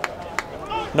up.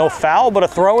 No foul, but a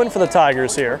throw in for the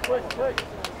Tigers here.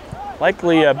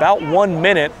 Likely about 1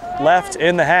 minute left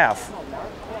in the half.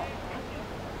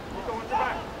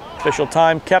 Official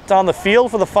time kept on the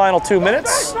field for the final 2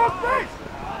 minutes.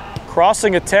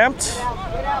 Crossing attempt.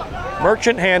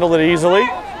 Merchant handled it easily.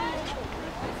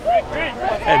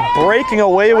 And breaking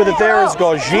away with it there is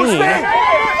Gaugini.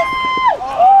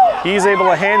 He's able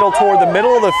to handle toward the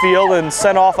middle of the field and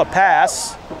send off a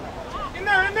pass. In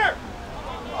there!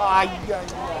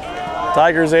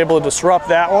 Tigers able to disrupt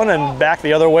that one, and back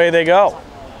the other way they go.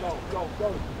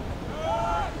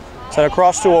 Sent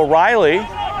across to O'Reilly.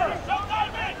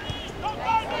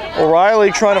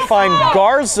 O'Reilly trying to find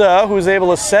Garza, who's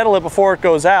able to settle it before it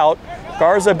goes out.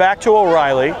 Garza back to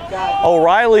O'Reilly.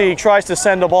 O'Reilly tries to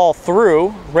send the ball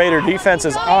through. Raider defense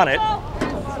is on it.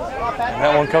 And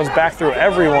that one comes back through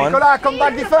everyone.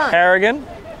 Harrigan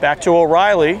back to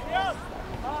O'Reilly.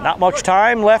 Not much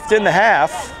time left in the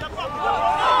half.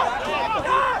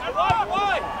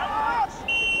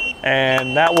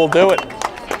 And that will do it.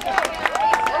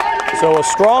 So a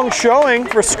strong showing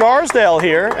for Scarsdale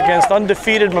here against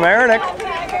undefeated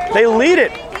Mamaroneck. They lead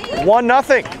it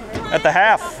 1-0 at the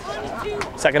half.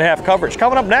 Second half coverage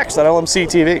coming up next on LMC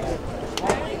TV.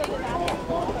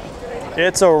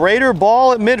 It's a Raider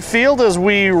ball at midfield as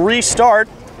we restart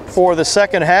for the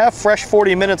second half. Fresh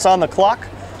 40 minutes on the clock.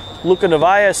 Luca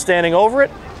Navaya standing over it.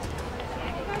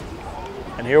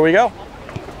 And here we go.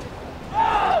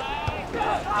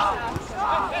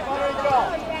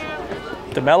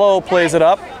 DeMello plays it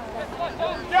up.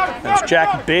 It's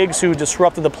Jack Biggs who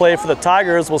disrupted the play for the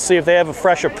Tigers. We'll see if they have a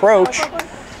fresh approach.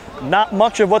 Not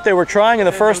much of what they were trying in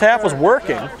the first half was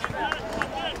working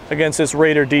against this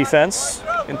Raider defense.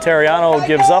 Interiano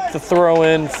gives up the throw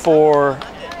in for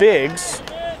Biggs.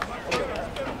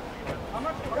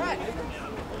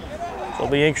 It'll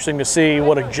be interesting to see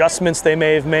what adjustments they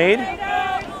may have made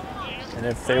and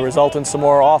if they result in some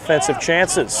more offensive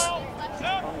chances.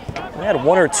 They had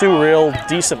one or two real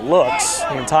decent looks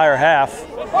the entire half.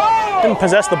 Didn't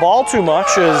possess the ball too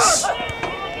much as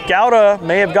Gouda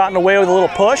may have gotten away with a little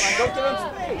push.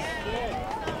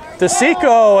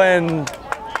 DeSico, and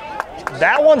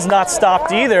that one's not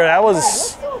stopped either. That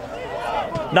was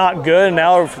not good.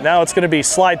 Now it's going to be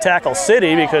slide tackle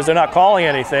city because they're not calling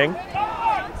anything,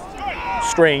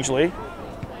 strangely.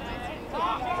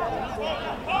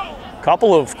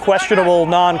 Couple of questionable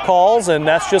non-calls, and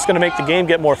that's just going to make the game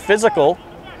get more physical.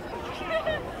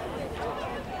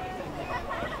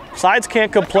 Sides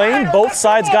can't complain. Both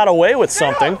sides got away with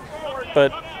something,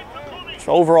 but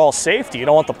for overall safety, you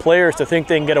don't want the players to think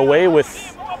they can get away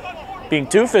with being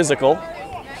too physical.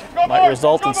 Might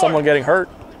result in someone getting hurt.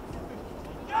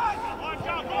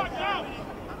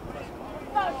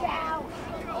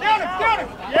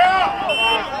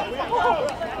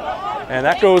 And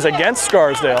that goes against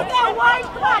Scarsdale.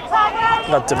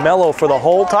 Got DeMello for the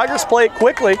hole. Tigers play it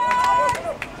quickly.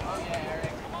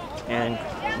 And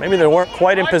maybe they weren't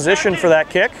quite in position for that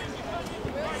kick,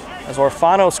 as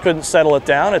Orfanos couldn't settle it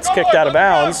down. It's kicked out of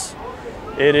bounds.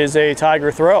 It is a Tiger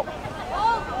throw.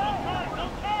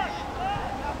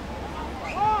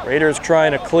 Raiders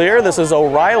trying to clear. This is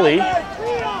O'Reilly.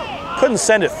 Couldn't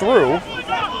send it through.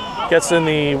 Gets in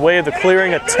the way of the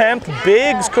clearing attempt.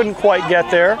 Biggs couldn't quite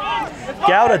get there.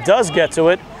 Gouda does get to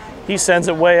it. He sends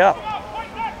it way up.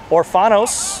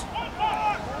 Orfanos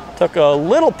took a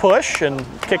little push and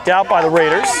kicked out by the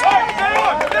Raiders.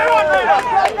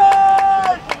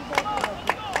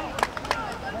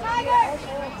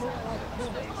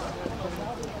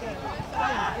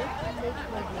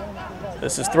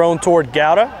 This is thrown toward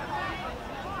Gouda.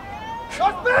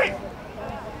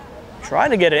 Trying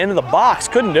to get it into the box,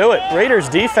 couldn't do it. Raiders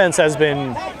defense has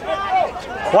been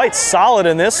quite solid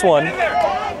in this one.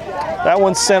 That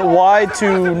one's sent wide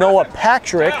to Noah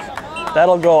Patrick.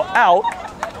 That'll go out.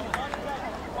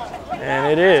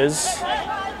 And it is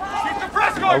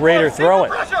a Raider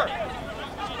throw-in.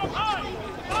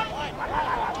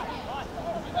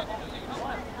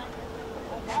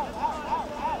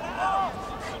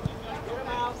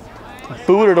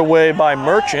 booted away by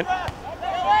Merchant.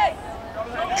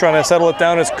 Trying to settle it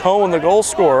down as Cohen, the goal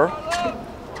scorer.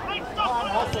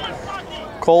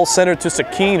 Cole centered to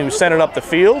Sakine, who sent it up the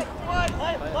field.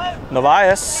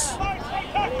 Navias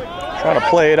trying to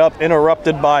play it up,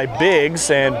 interrupted by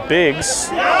Biggs, and Biggs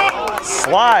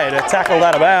slide, tackled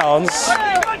out of bounds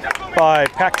by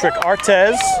Patrick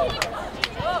Artez.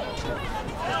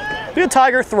 Be a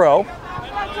Tiger throw.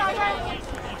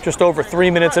 Just over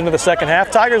 3 minutes into the second half.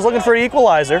 Tigers looking for an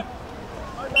equalizer.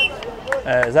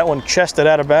 As that one chested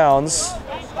out of bounds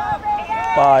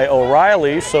by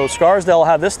O'Reilly, so Scarsdale will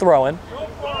have this throw in.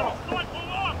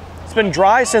 It's been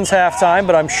dry since halftime,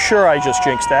 but I'm sure I just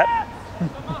jinxed that.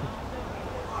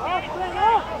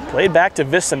 Played back to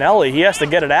Vicinelli. He has to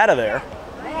get it out of there.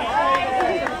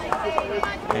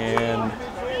 And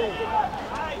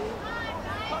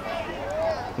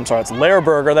I'm sorry, it's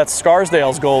Lehrberger. That's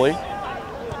Scarsdale's goalie.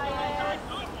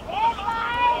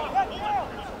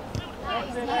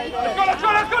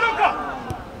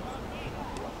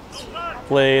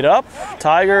 Played up.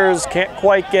 Tigers can't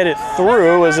quite get it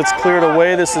through as it's cleared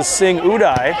away. This is Singh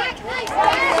Uday.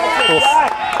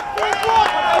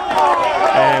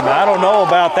 And I don't know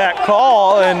about that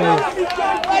call, and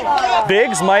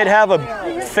Biggs might have a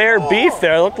fair beef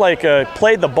there. It looked like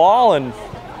played the ball, and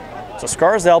it's a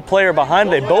Scarsdale player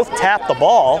behind. They both tapped the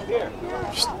ball. All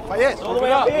the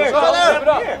way up. Here. Further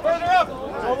up.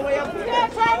 All the way up.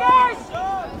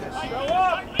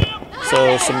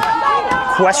 So some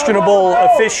questionable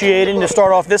officiating to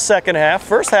start off this second half.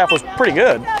 First half was pretty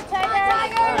good.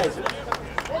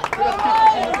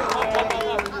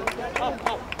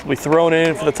 We thrown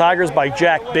in for the Tigers by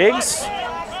Jack Biggs.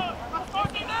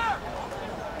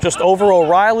 Just over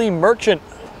O'Reilly. Merchant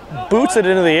boots it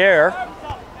into the air.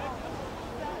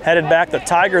 Headed back the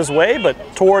Tigers' way, but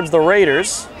towards the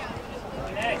Raiders.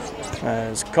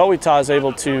 As Koita is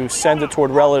able to send it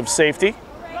toward relative safety.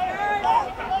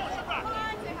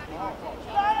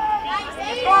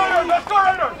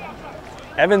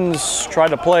 Evans tried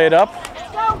to play it up.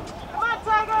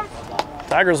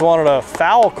 Tigers wanted a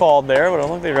foul called there, but I don't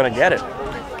think they're going to get it.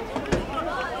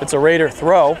 It's a Raider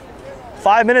throw.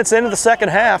 5 minutes into the second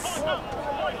half.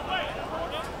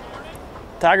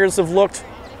 Tigers have looked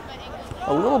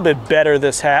a little bit better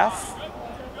this half,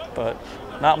 but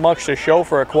not much to show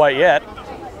for it quite yet.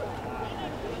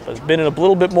 Has been a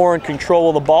little bit more in control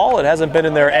of the ball. It hasn't been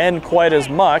in their end quite as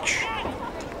much.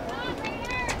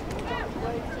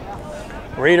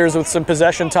 Raiders with some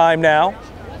possession time now.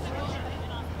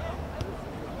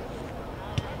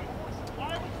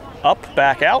 Up,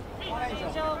 back out.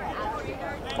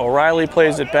 O'Reilly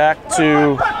plays it back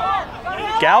to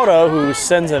Gauda, who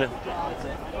sends a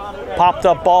popped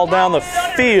up ball down the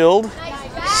field.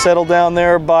 Settled down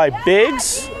there by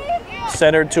Biggs.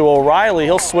 Centered to O'Reilly.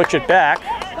 He'll switch it back.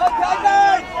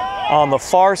 On the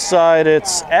far side,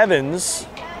 it's Evans.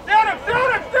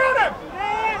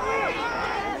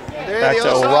 Back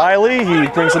to O'Reilly. He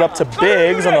brings it up to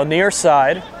Biggs on the near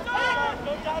side.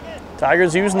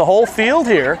 Tigers using the whole field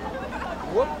here.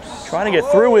 Trying to get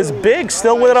through is Biggs,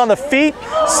 still with it on the feet.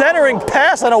 Centering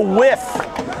pass and a whiff,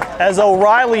 as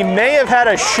O'Reilly may have had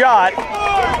a shot,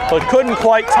 but couldn't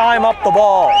quite time up the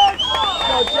ball.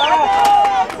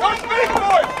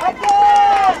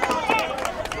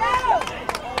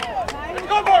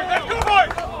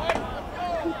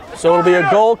 So it'll be a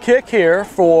goal kick here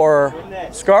for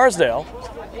Scarsdale.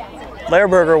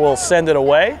 Lehrberger will send it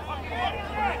away.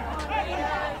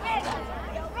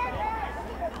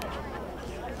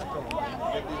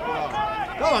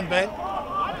 Go on, Ben.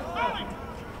 A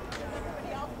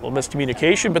little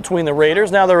miscommunication between the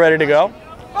Raiders. Now they're ready to go.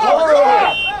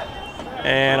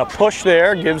 And a push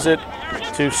there gives it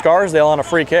to Scarsdale on a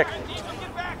free kick.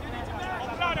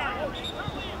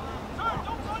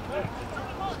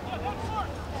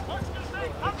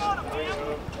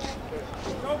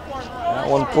 That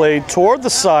one played toward the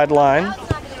sideline.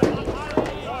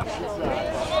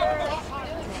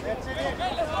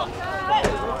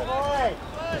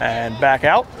 And back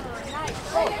out.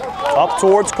 Up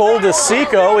towards Cole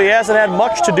DeSico. He hasn't had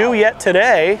much to do yet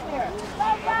today.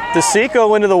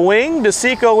 DeSico into the wing,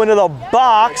 DeSico into the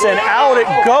box, and out it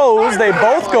goes. They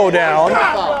both go down.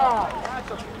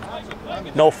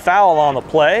 No foul on the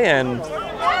play, and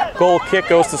goal kick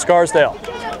goes to Scarsdale.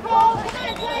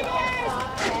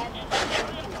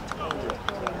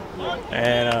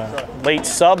 And a late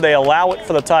sub, they allow it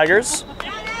for the Tigers.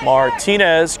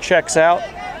 Martinez checks out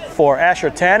for Asher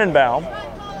Tannenbaum.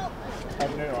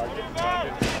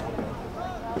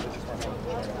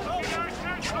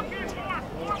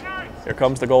 Here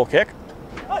comes the goal kick.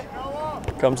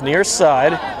 Comes near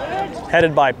side,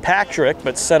 headed by Patrick,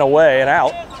 but sent away and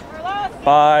out.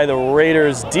 by the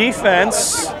Raiders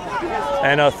defense.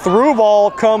 And a through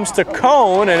ball comes to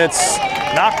Cone, and it's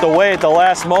knocked away at the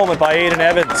last moment by Aiden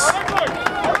Evans.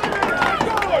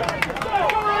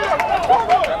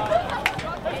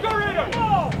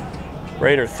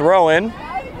 Raider throw in.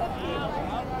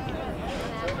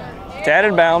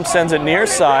 Tannenbaum sends it near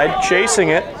side. Chasing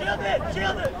it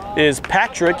is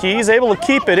Patrick. He's able to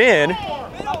keep it in.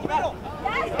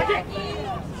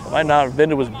 Might not have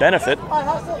been to his benefit.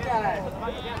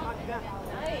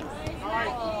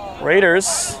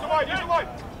 Raiders.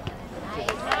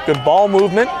 Good ball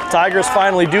movement. Tigers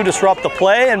finally do disrupt the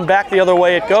play, and back the other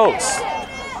way it goes.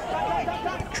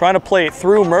 Trying to play it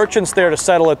through. Merchant's there to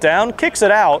settle it down. Kicks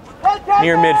it out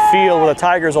near midfield where the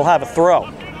Tigers will have a throw.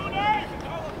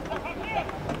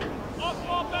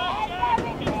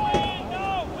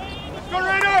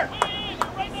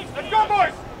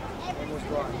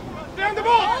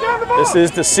 This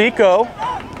is DeSico.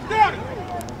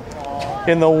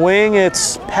 In the wing,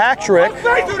 it's Patrick.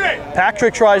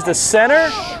 Patrick tries to center.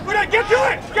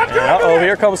 Uh-oh,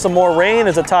 here comes some more rain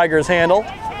as the Tigers handle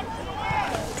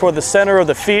toward the center of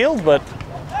the field, but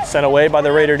sent away by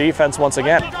the Raider defense once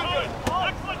again.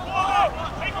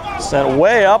 Sent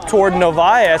way up toward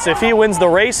Novias. If he wins the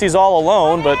race, he's all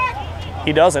alone, but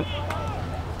he doesn't.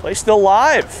 Play still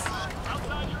live.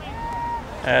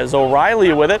 As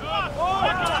O'Reilly with it.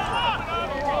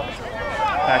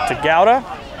 Back to Gouda.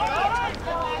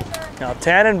 Now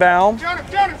Tannenbaum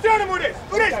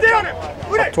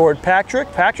up toward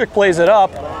Patrick. Patrick plays it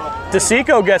up.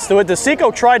 DeSico gets to it.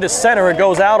 DeSico tried to center. It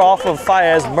goes out off of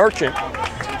Faez Merchant.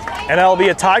 And that'll be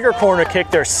a Tiger corner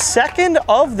kick. Their second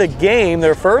of the game.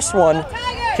 Their first one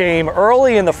came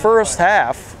early in the first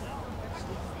half.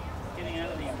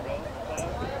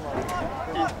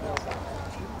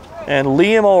 And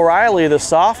Liam O'Reilly, the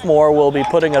sophomore, will be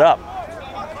putting it up.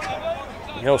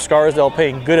 You know, Scarsdale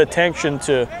paying good attention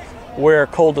to where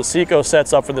Cole DeSico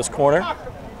sets up for this corner.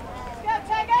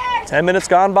 10 minutes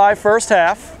gone by first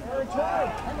half.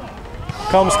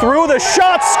 Comes through, the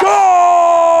shot, scores!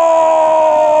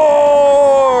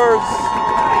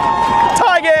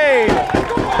 Tie game!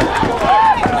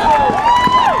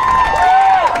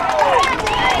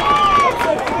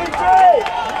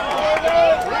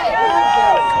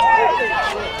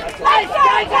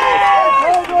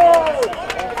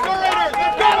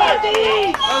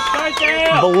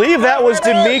 I believe that was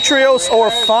Dimitrios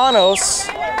Orfanos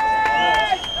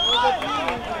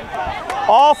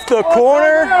off the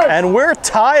corner, and we're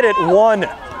tied at 1.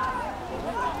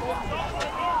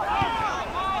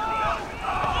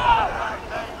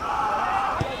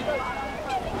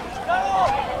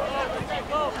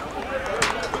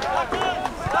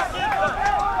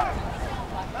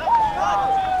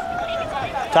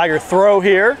 Tiger throw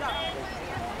here.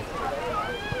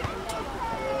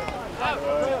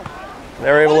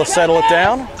 They're able to settle it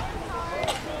down.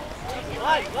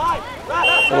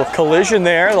 A little collision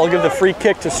there. They'll give the free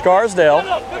kick to Scarsdale.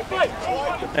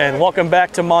 And welcome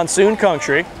back to Monsoon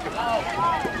Country.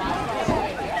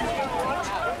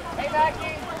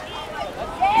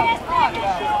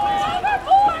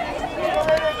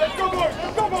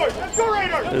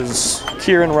 This is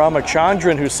Kieran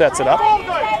Ramachandran who sets it up.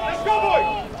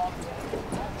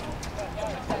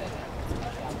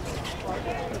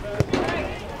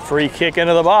 Free kick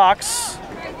into the box.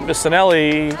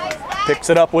 Vicinelli picks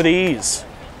it up with ease.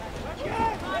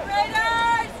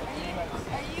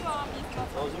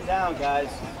 Close them down, guys.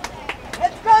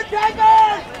 Let's go,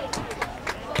 Tigers!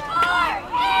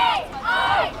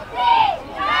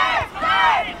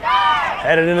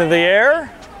 Headed into the air.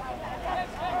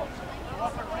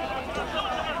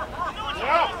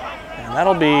 And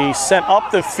that'll be sent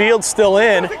up the field, still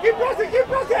in. Keep pressing, keep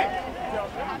pressing!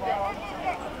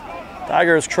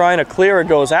 Tigers trying to clear, it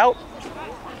goes out.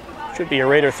 Should be a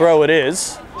Raider throw, it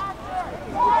is.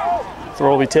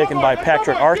 Throw will be taken by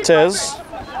Patrick Artez.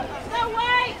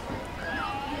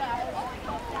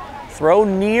 Throw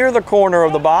near the corner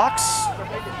of the box.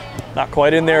 Not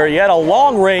quite in there yet. A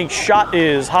long range shot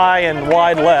is high and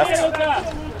wide left.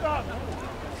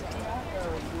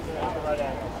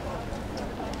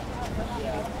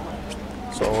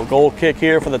 So a goal kick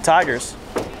here for the Tigers.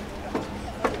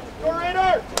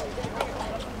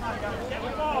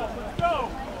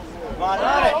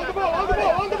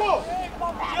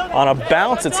 On a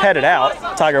bounce, it's headed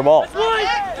out. Tiger ball.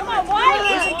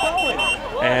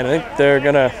 And I think they're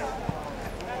going to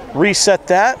reset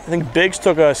that. I think Biggs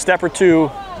took a step or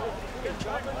two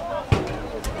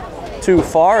too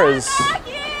far as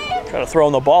trying to throw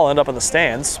in the ball, end up in the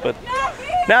stands. But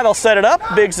now they'll set it up.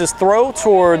 Biggs' throw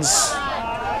towards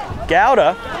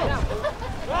Gouda.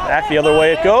 Back the other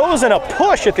way it goes, and a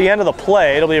push at the end of the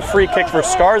play. It'll be a free kick for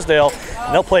Scarsdale,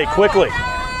 and they'll play it quickly.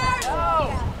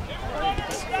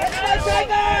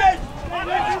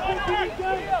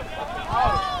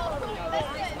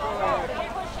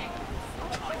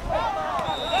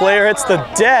 Player hits the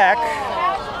deck.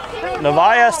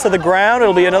 Navas to the ground.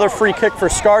 It'll be another free kick for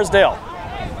Scarsdale.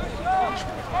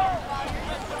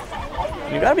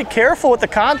 You got to be careful with the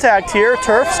contact here.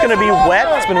 Turf's going to be wet.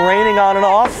 It's been raining on and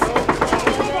off.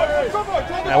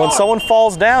 And when someone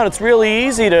falls down, it's really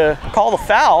easy to call the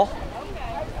foul.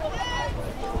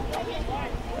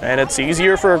 And it's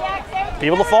easier for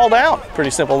people to fall down. Pretty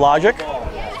simple logic.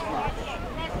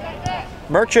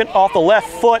 Merchant off the left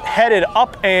foot, headed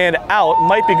up and out.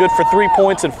 Might be good for 3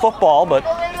 points in football, but,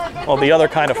 well, the other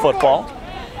kind of football,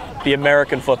 the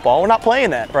American football. We're not playing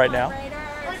that right now.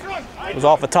 It was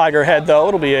off a Tiger head, though.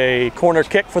 It'll be a corner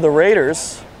kick for the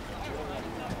Raiders.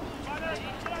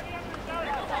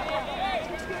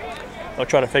 They'll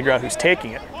try to figure out who's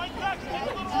taking it.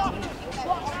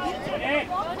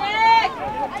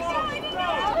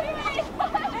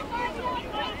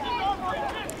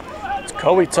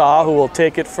 Koita, who will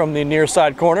take it from the near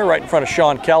side corner, right in front of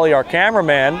Sean Kelly, our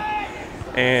cameraman.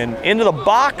 And into the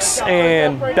box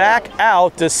and back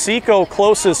out. DeSico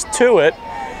closest to it.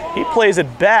 He plays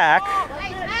it back.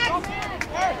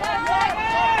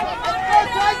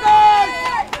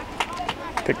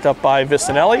 Picked up by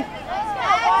Vicinelli.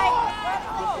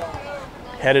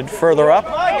 Headed further up.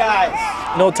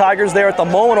 No Tigers there at the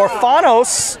moment.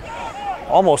 Orfanos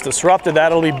almost disrupted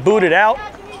that. It'll be booted out.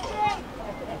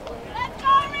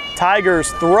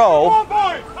 Tigers throw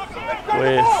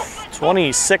with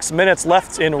 26 minutes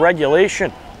left in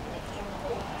regulation.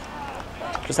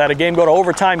 Just had a game go to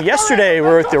overtime yesterday.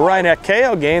 We're at the Mamaroneck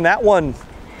KO game. That one,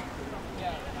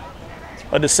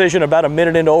 a decision about a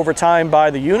minute into overtime by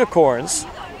the Unicorns.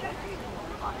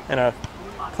 In a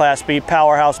Class B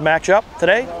powerhouse matchup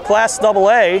today. Class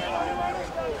AA,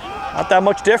 not that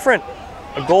much different.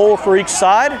 A goal for each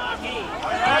side.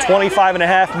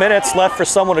 25.5 minutes left for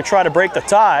someone to try to break the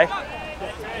tie.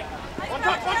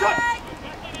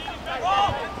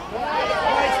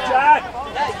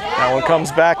 That one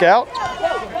comes back out.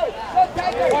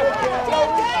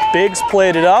 Biggs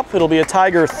played it up. It'll be a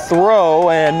Tiger throw,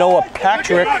 and Noah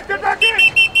Patrick.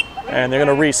 And they're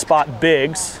going to re-spot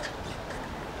Biggs.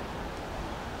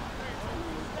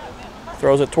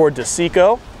 Throws it toward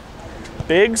DeSico.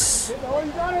 Biggs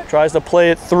tries to play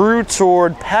it through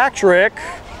toward Patrick.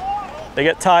 They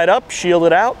get tied up,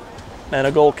 shielded out, and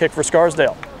a goal kick for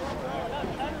Scarsdale.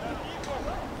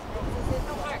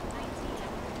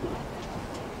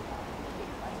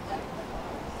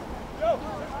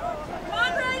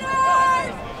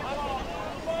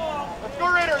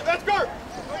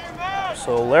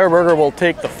 So Lehrberger will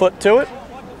take the foot to it.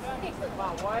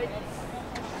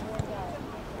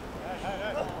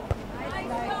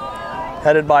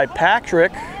 Headed by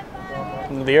Patrick.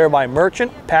 Into the air by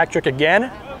Merchant. Patrick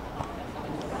again.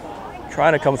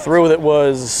 Trying to come through with it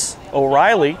was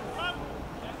O'Reilly.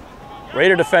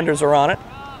 Raider defenders are on it.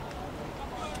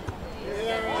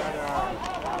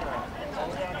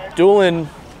 Doolin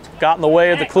got in the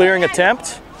way of the clearing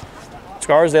attempt.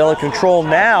 Scarsdale in control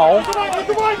now,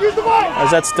 as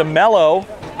that's DeMello.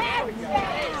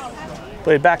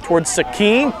 Played back towards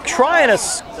Sakine. Trying to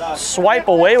swipe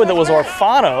away with it was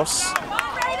Orfanos.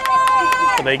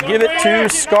 So they give it to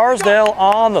Scarsdale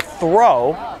on the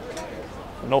throw.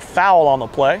 No foul on the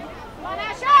play.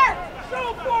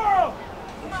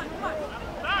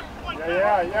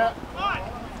 Yeah.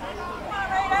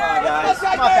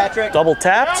 Come on, Patrick. Double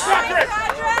tapped.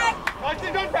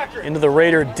 Into the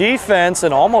Raider defense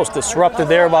and almost disrupted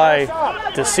there by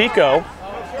DeSico.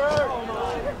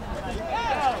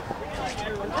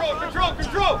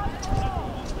 Control.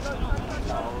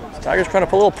 Tigers trying to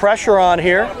put a little pressure on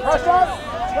here.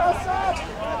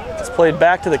 It's played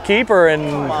back to the keeper and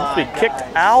be kicked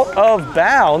out of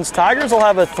bounds. Tigers will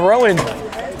have a throw in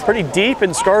pretty deep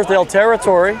in Scarsdale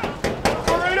territory.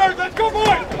 Raiders, let's go, boys!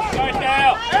 Right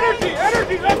now.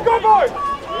 Energy, let's go, boys!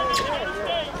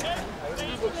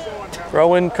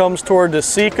 Throw in comes toward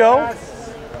DeSico.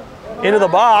 Into the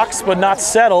box, but not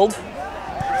settled.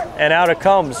 And out it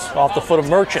comes off the foot of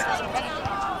Merchant.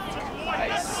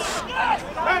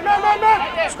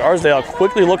 Scarsdale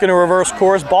quickly looking to reverse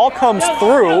course. Ball comes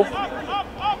through.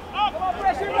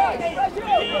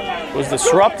 Was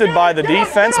disrupted by the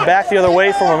defense. Back the other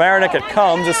way from Mamaroneck it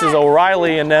comes. This is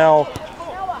O'Reilly and now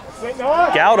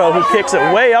Gauda, who kicks it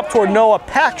way up toward Noah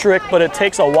Patrick, but it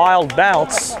takes a wild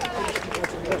bounce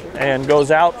and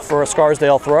goes out for a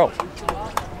Scarsdale throw.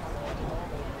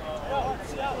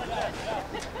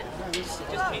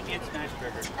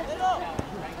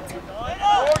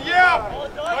 Oh, yeah!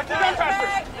 Like the gun passer.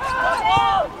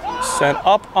 Sent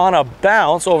up on a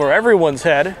bounce over everyone's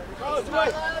head.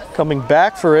 Coming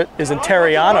back for it is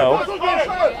Interiano.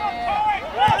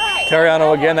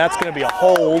 Interiano again, that's going to be a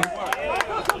hold.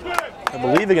 I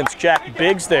believe against Jack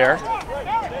Biggs there.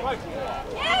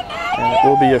 And it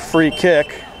will be a free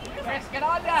kick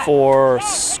for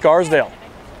Scarsdale.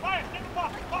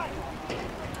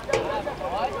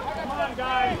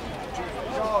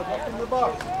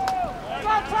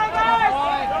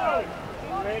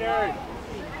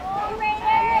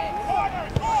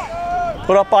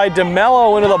 Put up by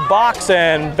DeMello into the box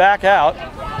and back out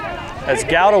as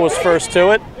Gouda was first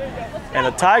to it. And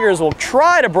the Tigers will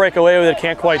try to break away with it,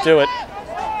 can't quite do it.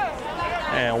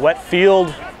 And wet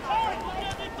field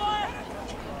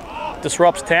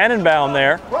disrupts Tannenbaum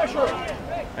there.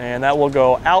 And that will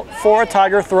go out for a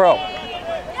Tiger throw.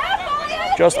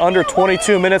 Just under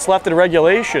 22 minutes left in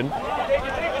regulation.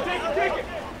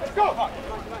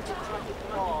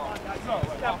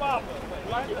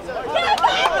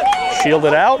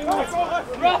 Shielded out.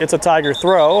 It's a Tiger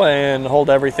throw and hold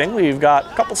everything. We've got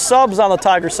a couple subs on the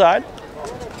Tiger side.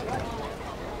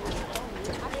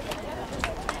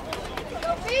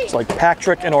 It's like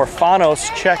Patrick and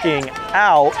Orfanos checking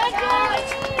out.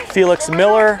 Felix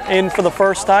Miller in for the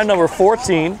first time, number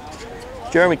 14.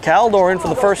 Jeremy Caldor in for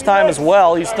the first time as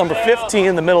well. He's number 15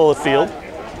 in the middle of the field.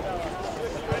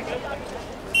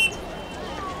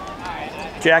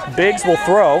 Jack Biggs will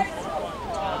throw.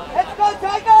 Let's go,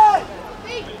 Tigers!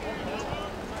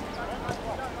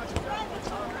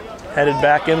 Headed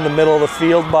back in the middle of the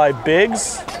field by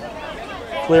Biggs.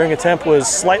 Clearing attempt was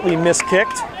slightly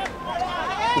miskicked.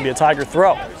 It'll be a Tiger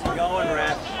throw.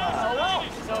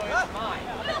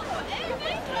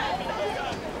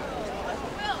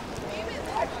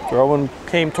 Throwing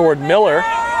came toward Miller.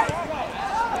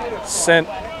 Sent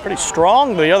pretty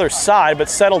strong to the other side, but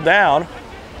settled down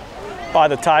by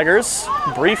the Tigers,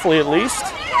 briefly at least.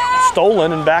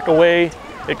 Stolen and back away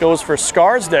it goes for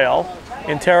Scarsdale.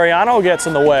 Interiano gets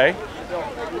in the way.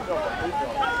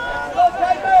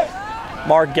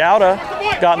 Mark Gouda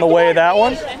got in the way of that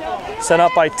one. Sent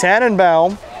up by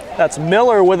Tannenbaum. That's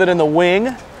Miller with it in the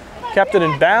wing. Kept it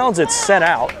in bounds, it's sent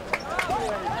out.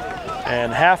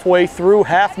 And halfway through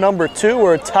half number 2,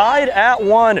 we're tied at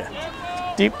 1.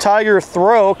 Deep Tiger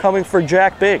throw coming for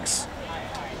Jack Biggs.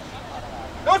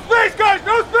 No space, guys,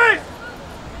 no space!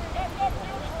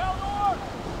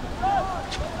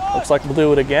 Looks like we'll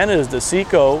do it again as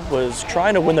DeSico was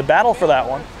trying to win the battle for that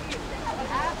one.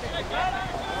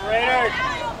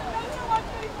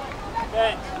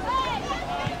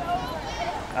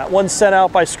 That one sent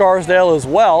out by Scarsdale as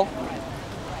well.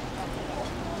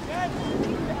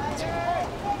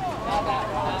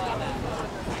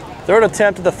 Third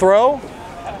attempt at the throw.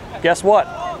 Guess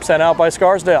what? Sent out by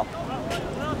Scarsdale.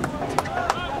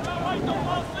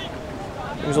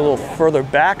 He was a little further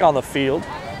back on the field.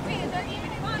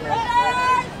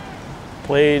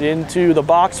 Played into the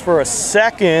box for a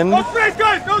second.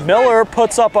 Miller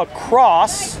puts up a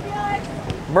cross.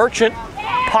 Merchant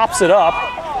pops it up.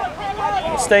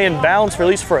 Will stay in bounds for at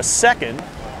least for a second.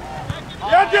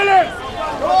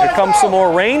 Here comes some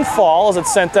more rainfall as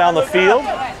it's sent down the field.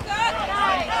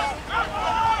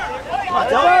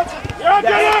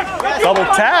 Double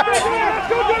tapped.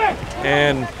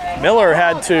 And Miller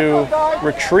had to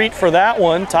retreat for that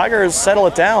one. Tigers settle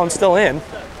it down, still in.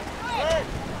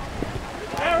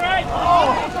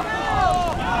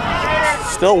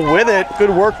 Still with it. Good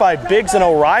work by Biggs and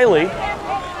O'Reilly.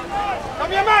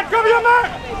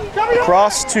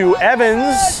 Cross to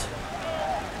Evans.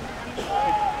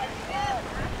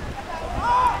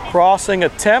 Crossing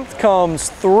attempt comes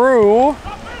through.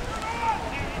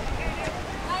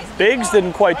 Biggs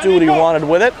didn't quite do what he wanted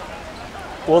with it.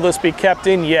 Will this be kept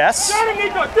in? Yes. Down him,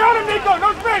 Nico! Down him, Nico!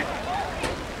 No space!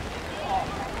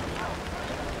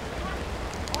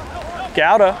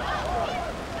 Gouda.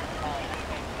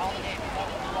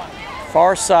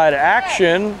 Far side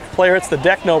action. Player hits the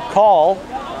deck, no call.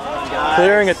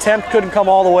 Clearing attempt couldn't come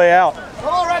all the way out.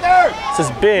 This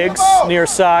is Biggs, near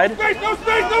side. No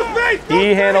space, no space!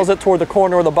 He handles it toward the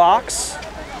corner of the box.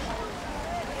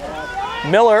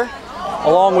 Miller,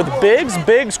 along with Biggs.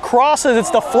 Biggs crosses,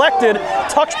 it's deflected,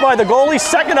 touched by the goalie.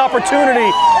 Second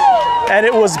opportunity, and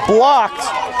it was blocked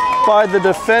by the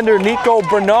defender, Nico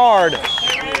Bernard.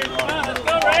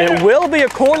 It will be a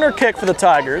corner kick for the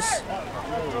Tigers.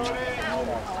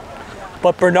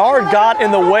 But Bernard got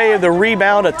in the way of the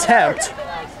rebound attempt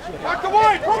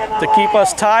to keep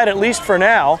us tied, at least for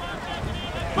now.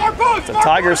 The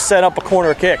Tigers set up a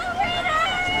corner kick.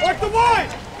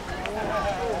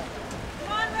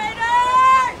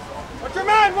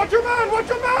 Watch your man! Watch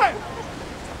your man!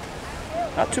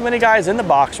 Not too many guys in the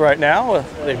box right now.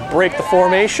 They break the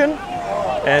formation,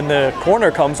 and the corner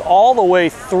comes all the way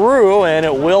through, and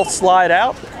it will slide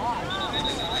out.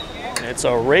 It's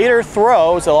a Raider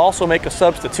throw, so they'll also make a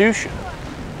substitution.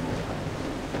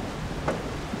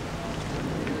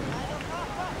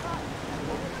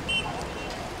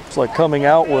 Looks like coming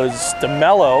out was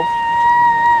DeMello,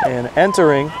 and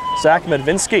entering Zach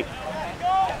Medvinsky.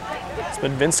 It's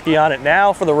Medvinsky on it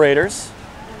now for the Raiders.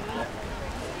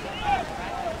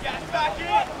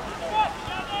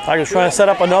 Tigers trying to set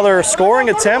up another scoring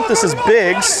attempt. This is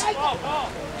Biggs.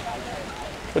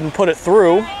 Couldn't put it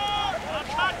through.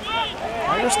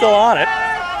 Tigers still on it.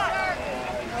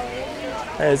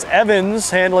 As Evans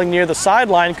handling near the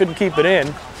sideline, couldn't keep it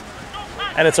in.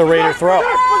 And it's a Raider throw.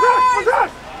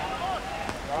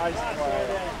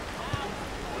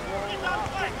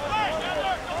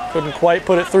 Couldn't quite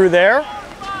put it through there.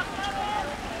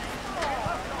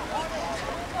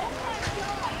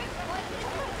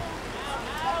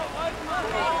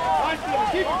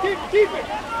 Keep it.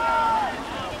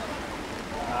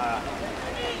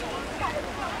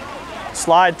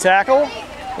 Slide tackle.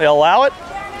 They allow it.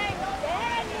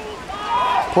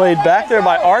 Played back there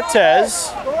by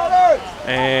Artez.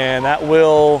 And that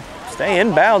will stay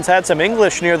in bounds. Had some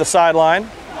English near the sideline.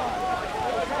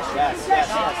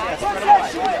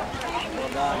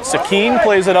 Sakeen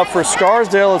plays it up for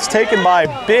Scarsdale. It's taken by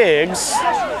Biggs.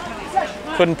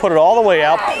 Couldn't put it all the way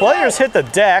out. Players hit the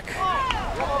deck.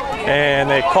 And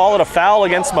they call it a foul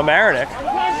against Mamaroneck.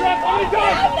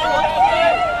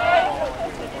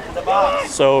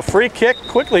 So free kick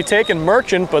quickly taken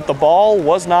Merchant, but the ball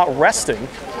was not resting.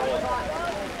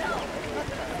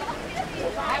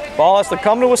 Ball has to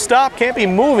come to a stop. Can't be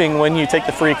moving when you take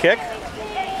the free kick.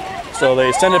 So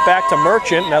they send it back to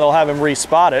Merchant. Now they'll have him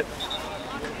re-spot it.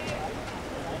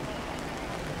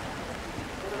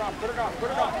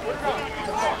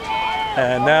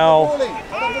 And now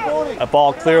that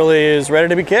ball clearly is ready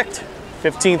to be kicked.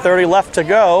 15:30 left to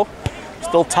go.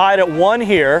 Still tied at 1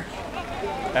 here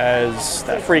as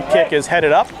that free kick is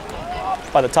headed up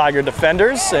by the Tiger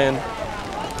defenders and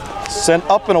sent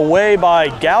up and away by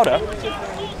Gouda.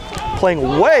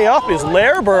 Playing way up is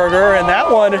Lehrberger, and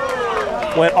that one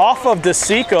went off of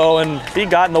DeSico, and if he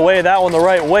got in the way of that one the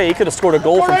right way, he could have scored a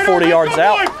goal from 40 yards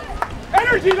out.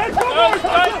 Energy, let's go, boys!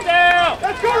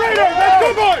 Let's go, Raiders! Let's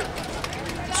go, boys!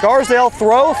 Scarsdale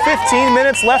throw, 15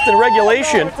 minutes left in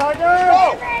regulation.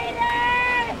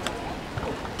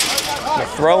 The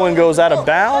throw-in goes out of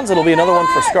bounds. It'll be another one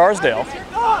for Scarsdale.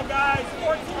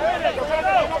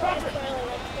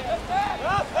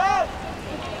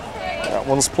 That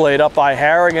one's played up by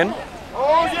Harrigan.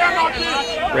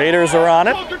 Raiders are on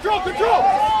it.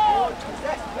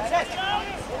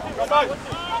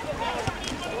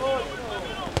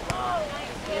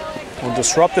 Well,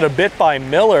 disrupted a bit by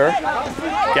Miller.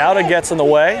 Gouda gets in the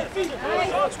way.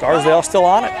 Scarsdale still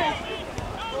on it.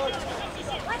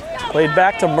 Played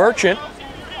back to Merchant.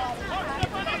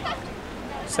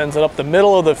 Sends it up the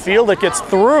middle of the field. It gets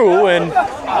through, and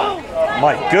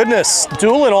my goodness,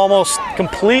 Doolin almost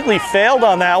completely failed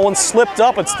on that one. Slipped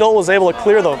up, but still was able to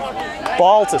clear the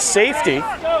ball to safety.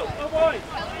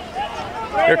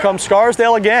 Here comes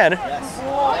Scarsdale again.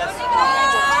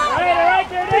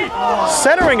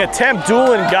 Centering attempt,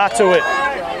 Doolin got to it.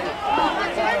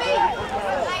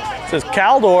 This is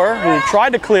Caldor, who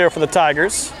tried to clear for the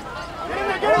Tigers.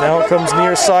 Now it comes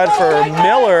near side for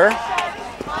Miller.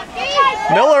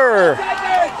 Miller,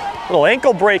 little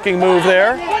ankle breaking move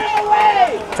there.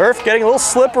 Turf getting a little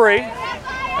slippery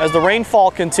as the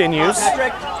rainfall continues.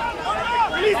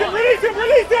 Release him, release him,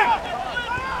 release him!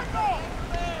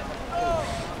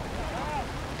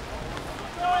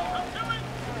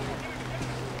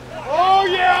 Oh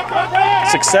yeah!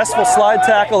 Successful slide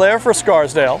tackle there for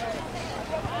Scarsdale.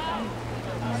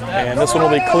 And this one will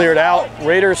be cleared out.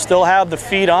 Raiders still have the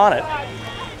feet on it.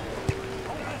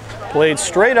 Played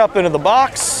straight up into the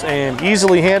box and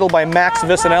easily handled by Max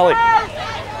Vicinelli.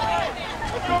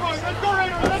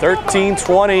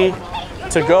 13:20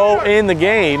 to go in the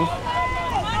game.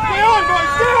 Stay on, boys!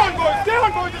 Stay on, boys! Stay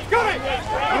on, boys! It's coming! Let's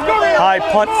go, Raiders! High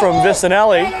punt from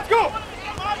Vicinelli. Let's go!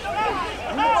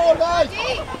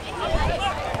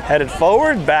 Headed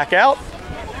forward, back out.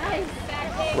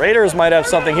 Raiders might have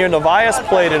something here. Novias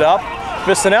played it up.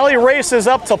 Vicinelli races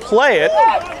up to play it,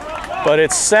 but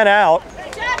it's sent out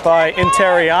by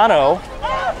Interiano.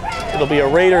 It'll be a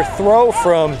Raider throw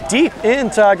from deep in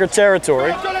Tiger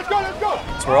territory. Let's go, let's go, let's go!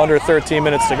 So we're under 13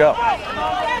 minutes to go.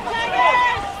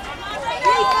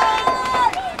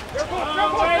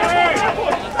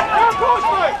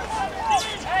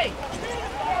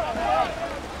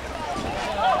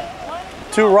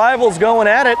 Two rivals going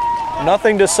at it.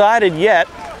 Nothing decided yet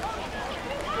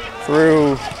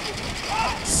through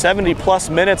 70-plus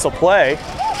minutes of play.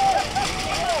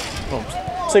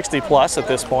 60-plus at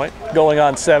this point, going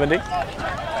on 70. Turn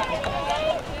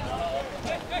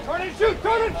and shoot,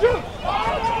 turn and shoot!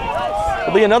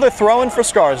 Will be another throw-in for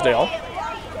Scarsdale.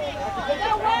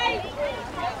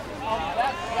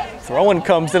 Throw-in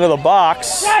comes into the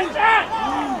box.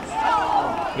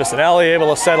 Vicinelli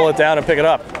able to settle it down and pick it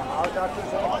up.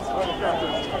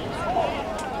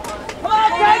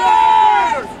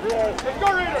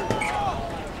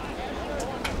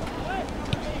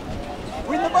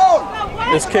 Win the ball.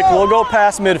 This kick will go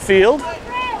past midfield.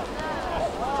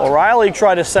 O'Reilly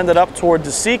tried to send it up toward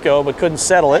DeSico, but couldn't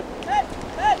settle it.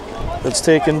 It's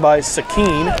taken by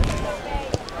Sakine.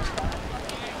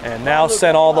 And now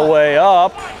sent all the way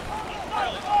up.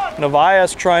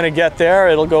 Navias trying to get there.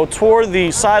 It'll go toward the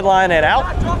sideline and out.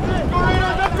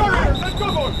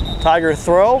 Tiger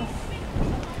throw.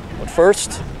 But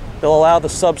first, they'll allow the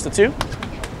substitute.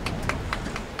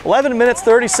 11 minutes,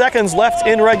 30 seconds left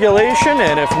in regulation,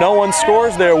 and if no one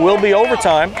scores, there will be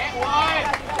overtime.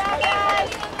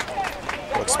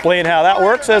 We'll explain how that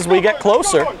works as we get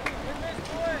closer.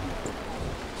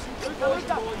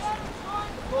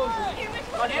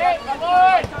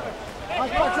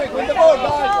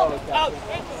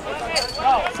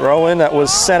 Throw in that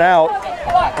was sent out,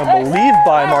 I believe,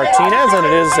 by Martinez, and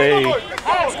it is a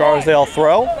Scarsdale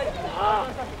throw.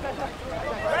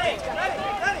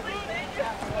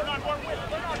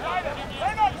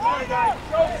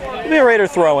 It'll be a Raider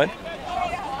throw in.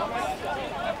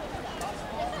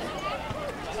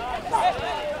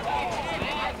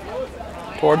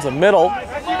 Towards the middle.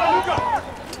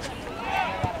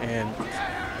 And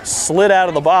slid out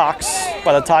of the box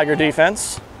by the Tiger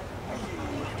defense.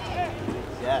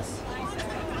 Yes.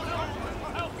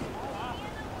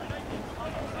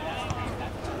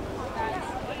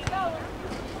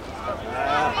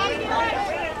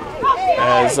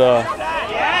 As a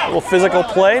little physical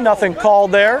play, nothing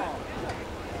called there.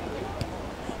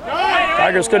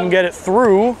 Tigers couldn't get it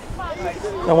through.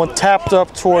 That one tapped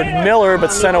up toward Miller,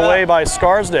 but sent away by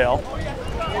Scarsdale.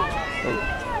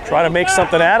 Trying to make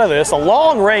something out of this. A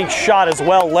long-range shot as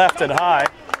well, left and high.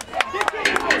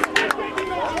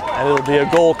 And it'll be a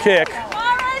goal kick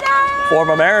for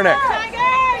Mamaroneck.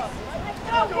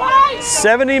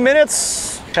 70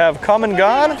 minutes have come and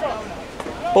gone.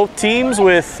 Both teams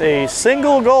with a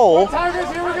single goal.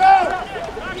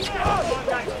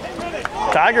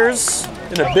 Tigers,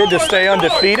 in a bid to stay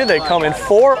undefeated, they come in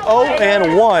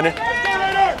 4-0-1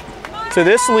 to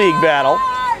this league battle.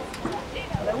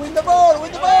 Win the ball,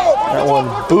 win the ball. That one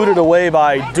booted away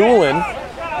by Doolin.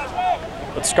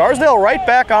 But Scarsdale right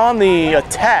back on the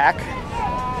attack.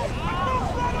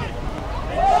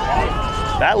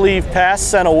 That leave pass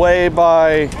sent away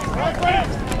by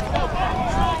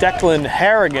Declan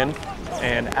Harrigan,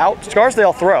 and out.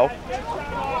 Scarsdale throw.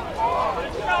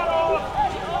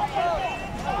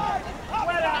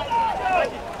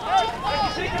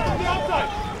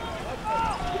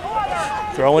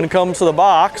 Throw-in comes to the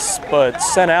box, but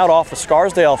sent out off a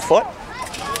Scarsdale foot.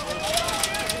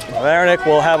 Mamaroneck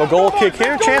will have a goal kick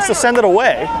here. Chance to send it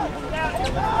away.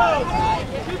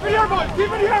 Keep it here, boys.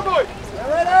 Keep it here, boys.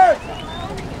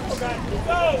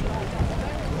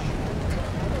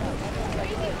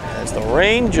 As the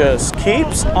rain just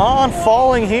keeps on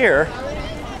falling here.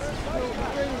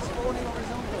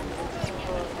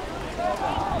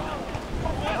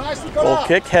 Goal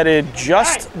kick headed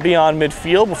just beyond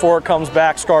midfield before it comes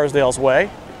back Scarsdale's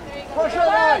way.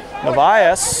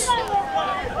 Navias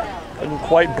couldn't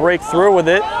quite break through with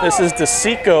it. This is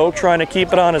DeSico trying to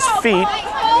keep it on his feet.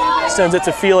 Sends it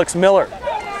to Felix Miller.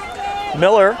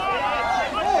 Miller,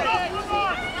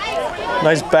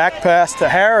 nice back pass to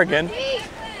Harrigan.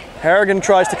 Harrigan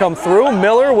tries to come through.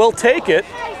 Miller will take it.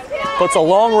 Puts a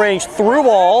long-range through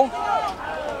ball.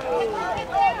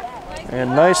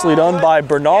 And nicely done by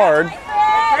Bernard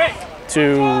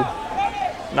to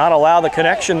not allow the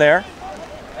connection there.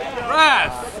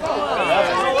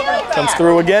 Comes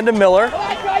through again to Miller.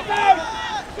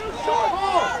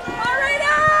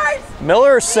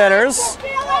 Miller centers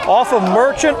off of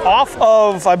Merchant, off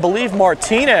of, I believe,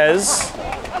 Martinez,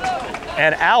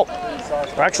 and out.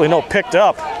 Or actually, no, picked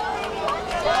up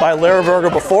by Lehrberger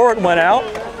before it went out.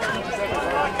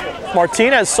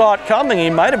 Martinez saw it coming. He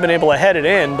might have been able to head it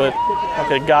in, but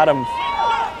it got him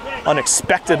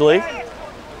unexpectedly.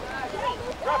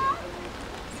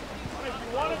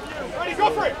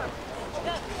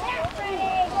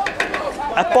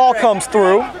 That ball comes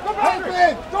through.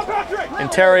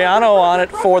 Interiano on it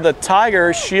for the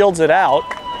Tigers, shields it out.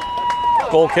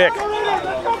 Goal kick.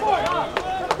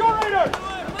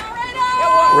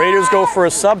 Raiders go for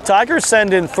a sub. Tigers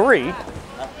send in 3.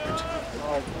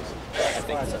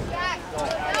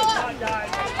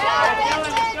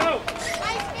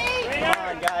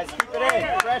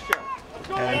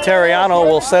 And Terriano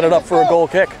will set it up for a goal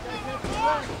kick.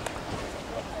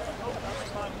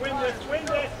 Win this, win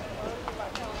this.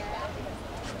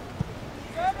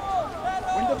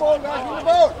 Win the ball, guys, win the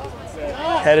ball.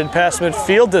 Headed past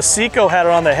midfield. DeSico had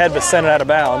it on the head but sent it out of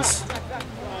bounds.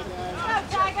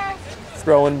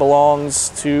 Throw-in belongs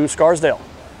to Scarsdale.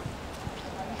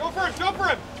 Go for him, go for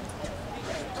him.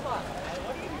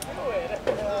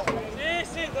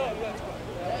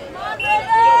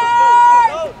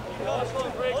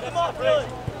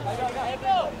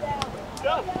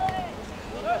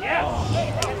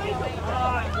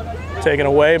 Taken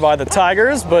away by the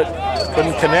Tigers, but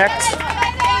couldn't connect.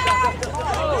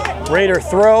 Raider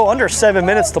throw, under 7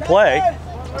 minutes to play.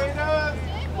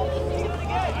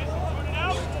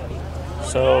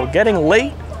 So getting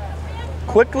late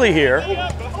quickly here.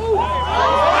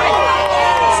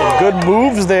 Some good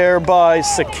moves there by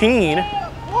Sakine.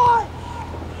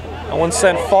 That one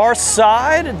sent far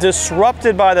side,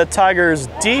 disrupted by the Tigers'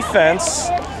 defense.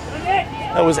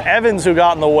 That was Evans who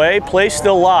got in the way. Play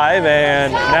still live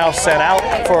and now sent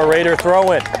out for a Raider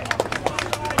throw-in.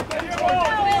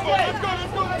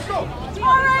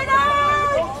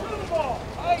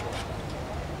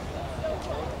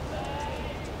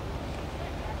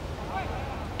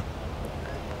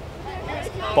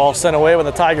 Ball sent away with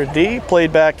a Tiger D,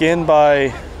 played back in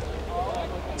by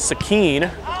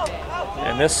Sakine.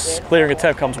 And this clearing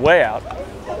attempt comes way out.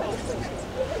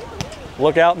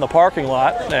 Look out in the parking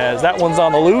lot as that one's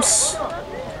on the loose.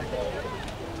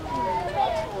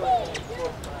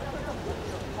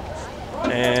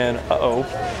 And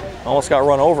almost got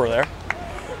run over there.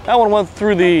 That one went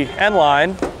through the end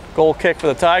line. Goal kick for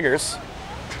the Tigers.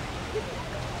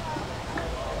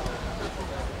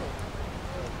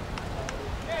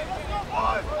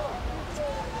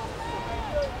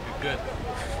 Good.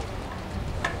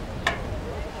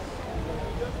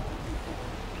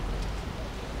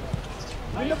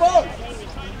 Win the ball.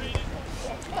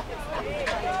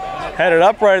 Headed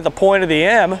up right at the point of the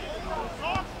M.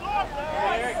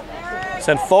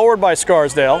 Sent forward by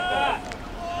Scarsdale.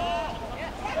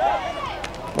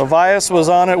 Levias was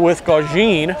on it with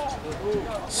Gaugin.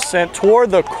 Sent toward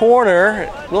the corner.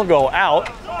 It will go out.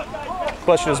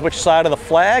 Question is which side of the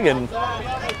flag and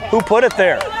who put it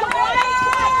there.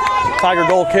 Tiger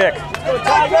goal kick.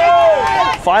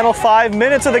 Final 5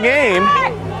 minutes of the game.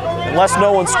 Unless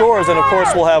no one scores, and of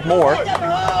course we'll have more.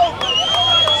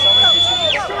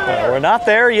 We're not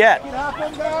there yet.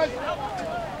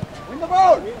 Win the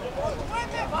ball.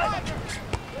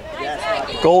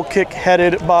 Goal kick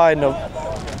headed by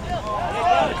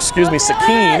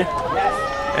Sakine.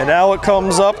 And now it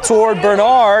comes up toward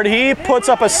Bernard. He puts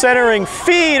up a centering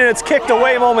feed and it's kicked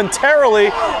away momentarily.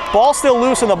 Ball still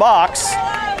loose in the box.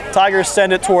 Tigers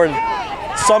send it toward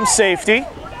some safety.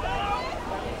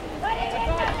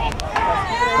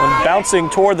 When bouncing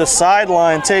toward the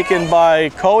sideline, taken by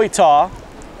Koita.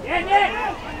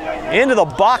 Into the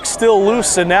box, still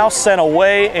loose, and now sent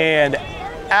away and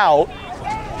out.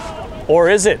 Or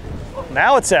is it?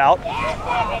 Now it's out.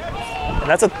 And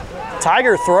that's a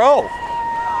Tiger throw.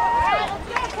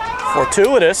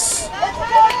 Fortuitous.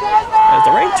 As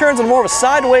the rain turns into more of a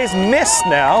sideways miss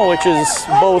now, which is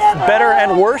both better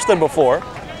and worse than before.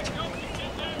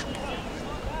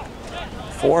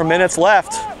 4 minutes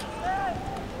left.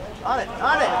 On it,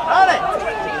 on it, on it.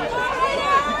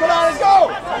 Nicolas, go.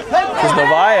 Here's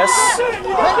Novias.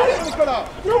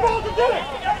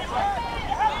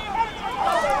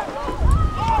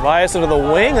 Novias into the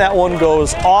wing. That one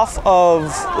goes off of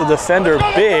the defender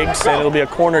Biggs, and it'll be a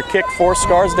corner kick for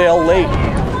Scarsdale late.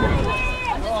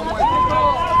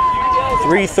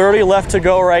 3:30 left to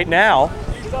go right now.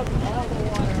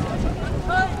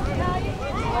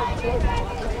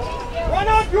 Run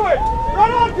onto it!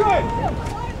 Run onto it!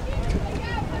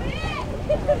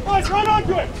 Guys, run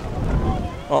onto it!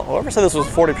 Well, whoever said this was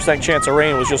a 40% chance of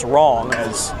rain was just wrong,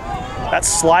 as that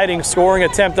sliding scoring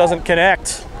attempt doesn't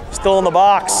connect. Still in the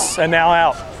box, and now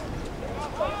out.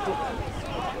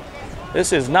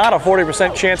 This is not a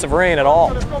 40% chance of rain at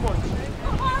all.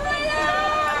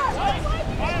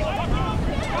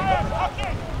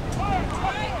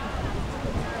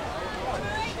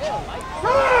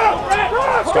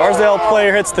 Scarsdale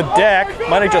player hits the deck,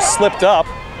 might have just slipped up.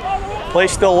 Play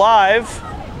still live.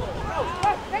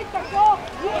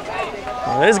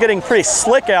 It is getting pretty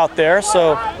slick out there,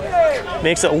 so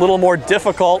makes it a little more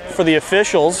difficult for the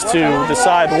officials to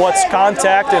decide what's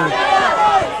contact and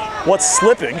what's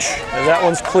slippage. And that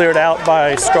one's cleared out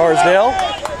by Scarsdale.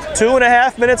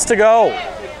 2.5 minutes to go.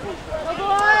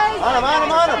 On him, on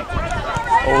him, on him.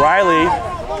 O'Reilly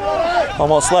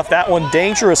almost left that one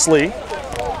dangerously.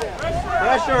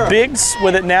 Pressure. Biggs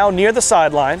with it now near the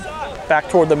sideline. Back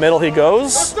toward the middle he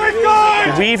goes.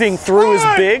 Weaving through his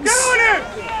Biggs.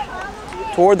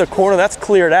 Toward the corner, that's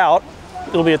cleared out.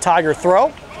 It'll be a Tiger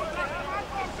throw.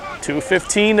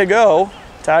 2:15 to go.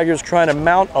 Tigers trying to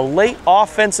mount a late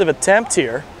offensive attempt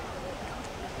here.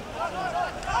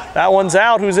 That one's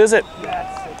out. Whose is it?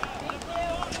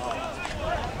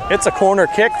 It's a corner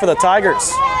kick for the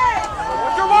Tigers.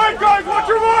 Watch your line, guys! Watch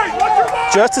your line! Watch your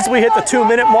line! Just as we hit the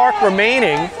 2-minute mark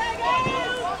remaining,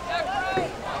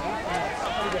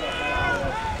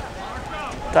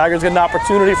 Tigers get an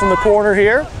opportunity from the corner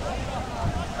here.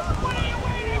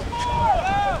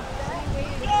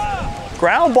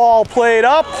 Ground ball played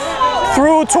up,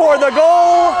 through toward the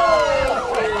goal,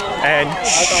 and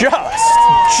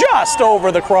just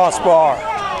over the crossbar.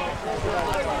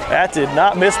 That did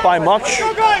not miss by much.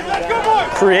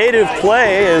 Creative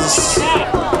play as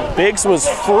Biggs was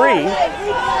free.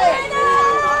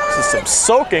 This is some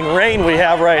soaking rain we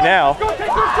have right now.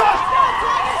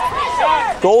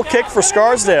 Goal kick for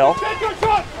Scarsdale.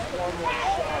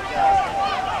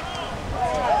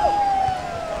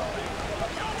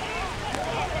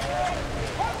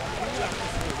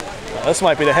 This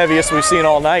might be the heaviest we've seen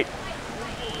all night.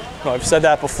 No, I've said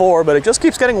that before, but it just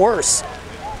keeps getting worse.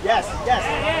 Yes, yes.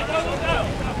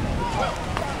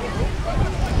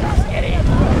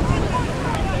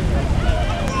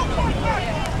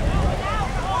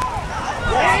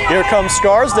 Here comes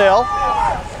Scarsdale.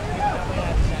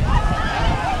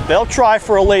 They'll try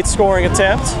for a late scoring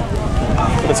attempt,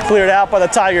 but it's cleared out by the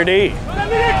Tiger D.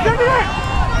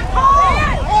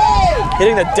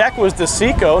 Hitting the deck was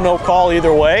DeSico, no call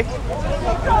either way.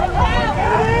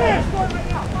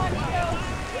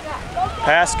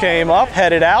 Pass came up,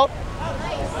 headed out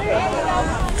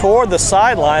toward the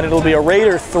sideline. It'll be a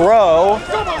Raider throw.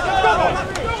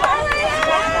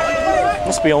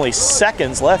 Must be only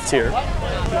seconds left here.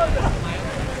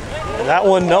 And that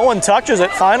one, no one touches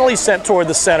it. Finally sent toward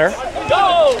the center.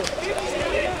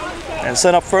 And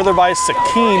sent up further by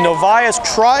Sakine. Novaez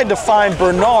tried to find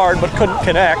Bernard, but couldn't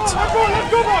connect.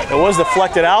 It was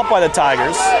deflected out by the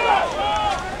Tigers.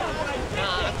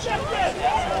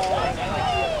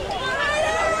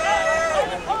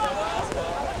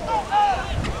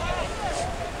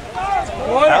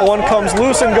 That one comes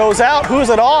loose and goes out. Who's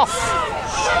it off?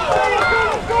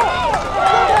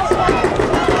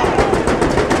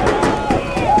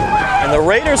 And the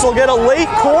Raiders will get a late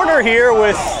corner here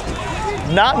with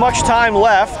not much time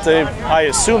left. I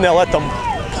assume they'll let them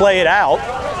play it out.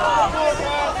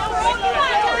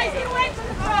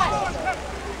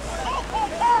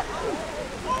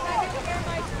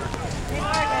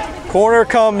 Corner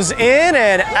comes in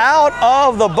and out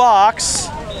of the box,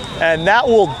 and that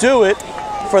will do it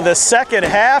for the second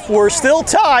half. We're still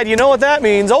tied. You know what that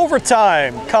means.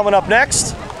 Overtime coming up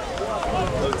next.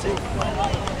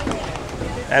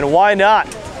 And why not?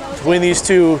 Between these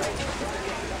two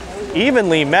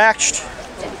evenly matched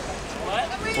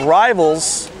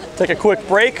rivals. Take a quick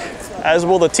break, as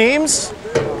will the teams.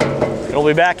 And we'll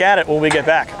be back at it when we get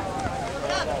back.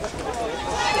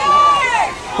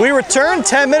 We return,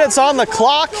 10 minutes on the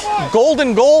clock.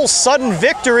 Golden goal, sudden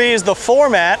victory is the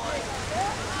format.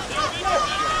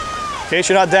 In case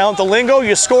you're not down with the lingo,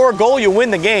 you score a goal, you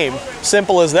win the game.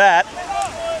 Simple as that.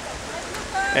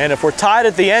 And if we're tied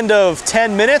at the end of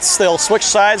 10 minutes, they'll switch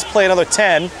sides, play another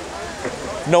 10.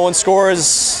 If no one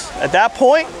scores at that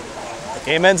point,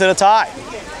 game ends in a tie.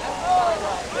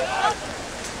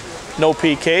 No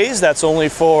PKs, that's only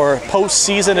for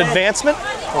postseason advancement.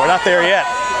 We're not there yet.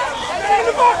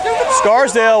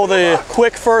 Scarsdale with a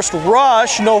quick first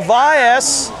rush.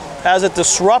 Novaez has it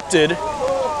disrupted,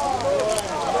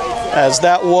 as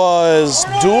that was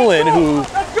Doolin who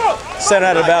sent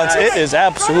out of bounds. It is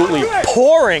absolutely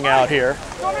pouring out here.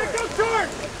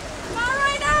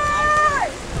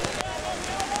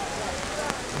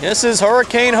 This is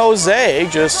Hurricane Jose,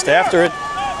 just after it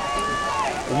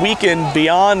weakened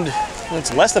beyond,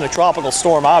 it's less than a tropical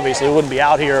storm, obviously. It wouldn't be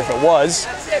out here if it was.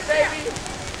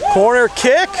 Corner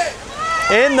kick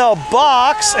in the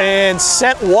box and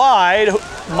sent wide.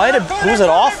 Who's it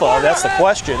off of? That's the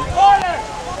question.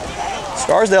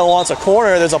 Scarsdale wants a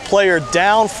corner. There's a player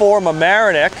down for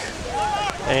Mamaroneck,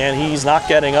 and he's not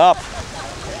getting up.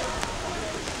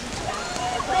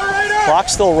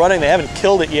 Clock's still running. They haven't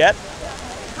killed it yet.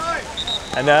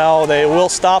 And now they will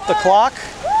stop the clock.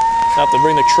 Have to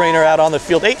bring the trainer out on the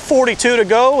field. 8:42 to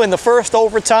go in the first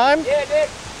overtime.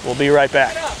 We'll be right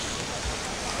back.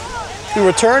 We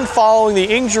return following the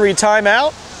injury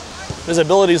timeout.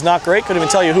 Visibility's not great. Couldn't even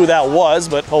tell you who that was,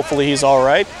 but hopefully he's all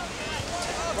right.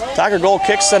 Tiger goal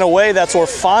kick sent away. That's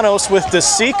Orfanos with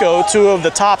DeSico, two of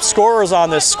the top scorers on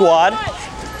this squad.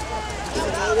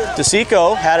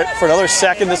 DeSico had it for another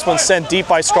second. This one sent deep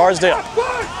by Scarsdale.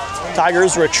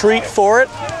 Tigers retreat for it.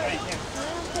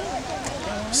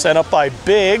 Sent up by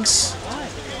Biggs.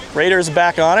 Raiders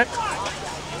back on it.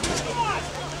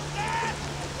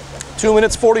 2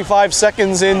 minutes 45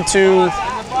 seconds into,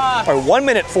 or 1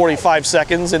 minute 45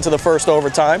 seconds into the first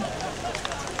overtime.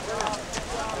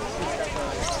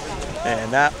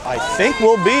 And that, I think,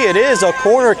 will be, it is a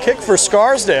corner kick for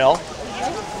Scarsdale.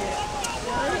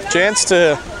 Chance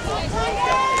to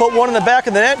put one in the back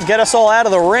of the net and get us all out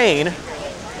of the rain.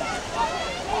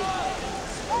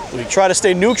 We try to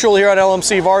stay neutral here on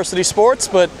LMC Varsity Sports,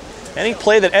 but any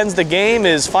play that ends the game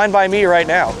is fine by me right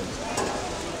now.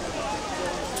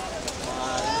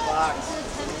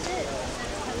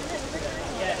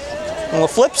 On the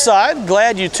flip side,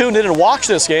 glad you tuned in and watched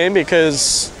this game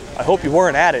because I hope you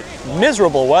weren't at it.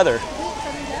 Miserable weather.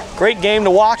 Great game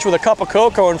to watch with a cup of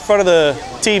cocoa in front of the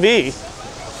TV.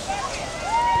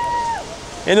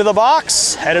 Into the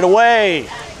box, headed away,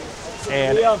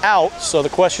 and out. So the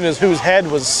question is whose head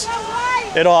was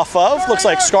it off of? Looks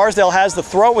like Scarsdale has the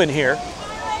throw in here.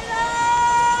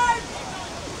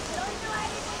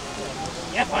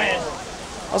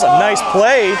 That was a nice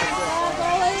play.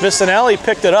 Vicinelli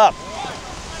picked it up.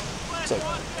 It's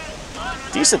a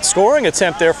decent scoring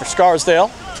attempt there for Scarsdale.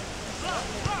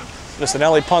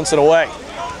 Vicinelli punts it away.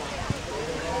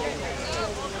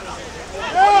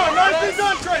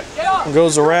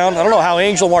 Goes around. I don't know how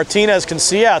Angel Martinez can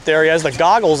see out there. He has the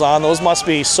goggles on. Those must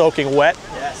be soaking wet.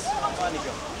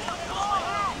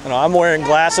 You know, I'm wearing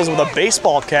glasses with a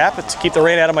baseball cap to keep the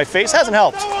rain out of my face. Hasn't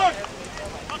helped.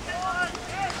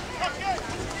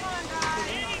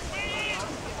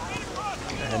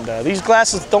 And these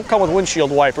glasses don't come with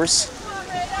windshield wipers.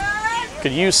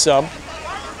 Could use some.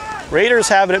 Raiders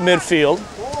have it at midfield.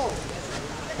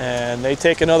 And they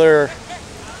take another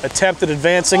attempt at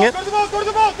advancing it.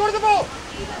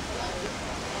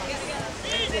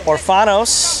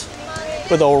 Orfanos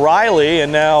with O'Reilly,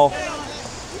 and now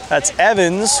that's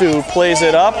Evans who plays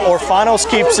it up. Orfanos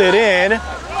keeps it in.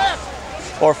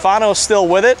 Orfanos still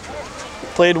with it.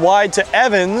 Played wide to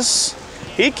Evans.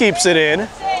 He keeps it in.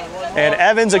 And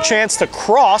Evans a chance to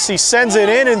cross. He sends it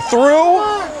in and through.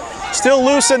 Still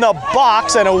loose in the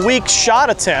box and a weak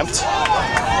shot attempt.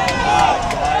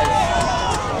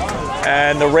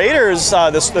 And the Raiders,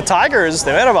 the Tigers,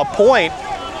 they might have a point.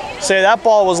 Say that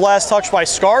ball was last touched by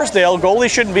Scarsdale. Goalie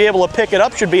shouldn't be able to pick it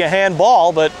up. Should be a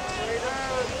handball, but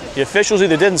the officials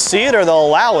either didn't see it or they'll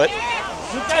allow it.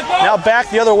 Now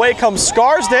back the other way comes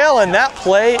Scarsdale, and that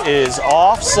play is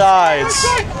offsides.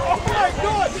 Oh my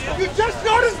God! You just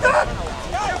noticed that?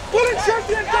 Wouldn't check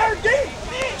the entire game.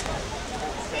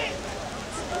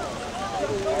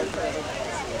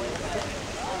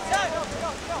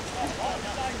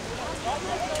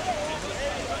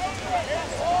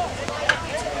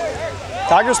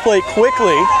 Tigers play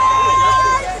quickly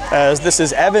as this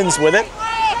is Evans with it.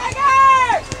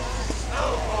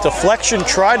 Deflection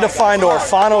tried to find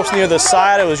Orfanos near the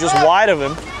side. It was just wide of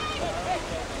him.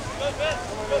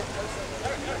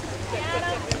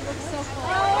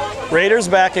 Raiders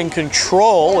back in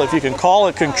control, if you can call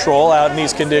it control out in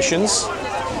these conditions.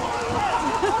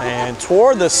 And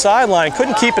toward the sideline,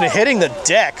 couldn't keep it hitting the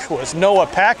deck was Noah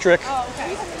Patrick.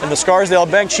 And the Scarsdale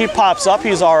bench, he pops up,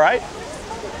 he's all right.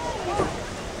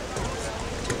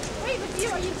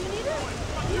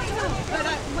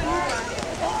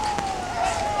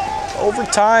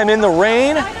 Overtime in the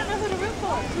rain.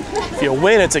 If you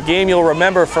win, it's a game you'll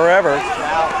remember forever.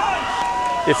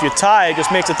 If you tie, it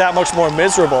just makes it that much more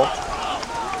miserable.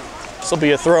 This will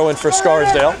be a throw-in for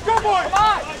Scarsdale.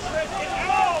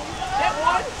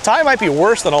 Tie might be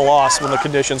worse than a loss when the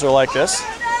conditions are like this.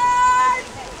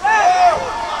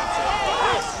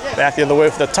 Back the other way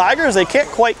for the Tigers. They can't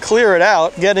quite clear it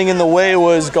out. Getting in the way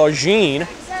was Gaugin.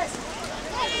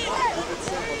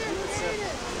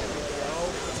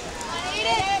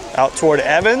 Out toward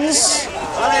Evans.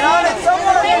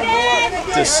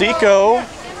 DeSico.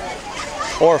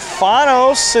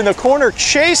 Orfanos in the corner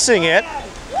chasing it.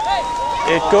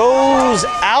 It goes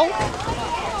out.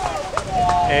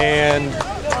 And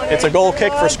it's a goal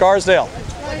kick for Scarsdale.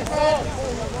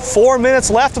 4 minutes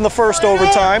left in the first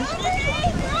overtime.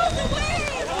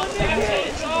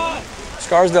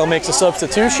 Scarsdale makes a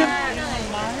substitution.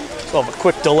 So a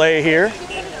quick delay here.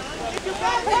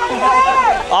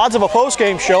 Odds of a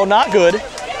post-game show, not good.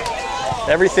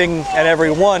 Everything and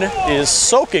everyone is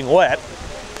soaking wet.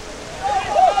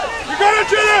 You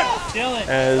got it,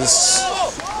 As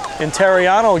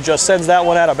Interiano just sends that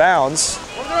one out of bounds.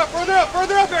 Further up, further up,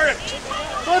 further up, Eric.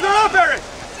 Further up, Eric.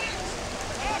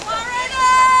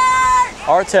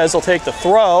 Artez will take the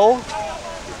throw.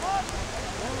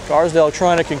 Scarsdale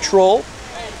trying to control.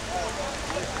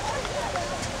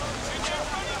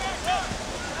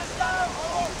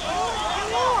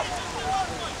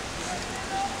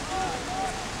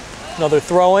 Another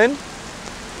throw in.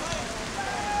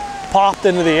 Popped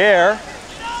into the air.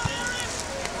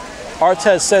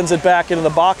 Artez sends it back into the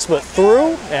box, but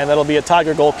through, and that'll be a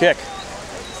Tiger goal kick.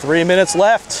 3 minutes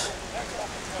left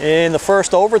in the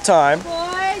first overtime.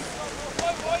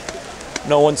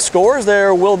 No one scores.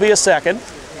 There will be a second.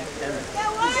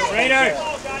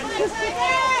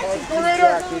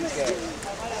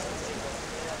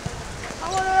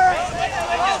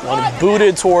 One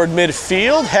booted toward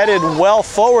midfield, headed well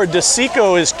forward.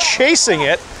 DeSico is chasing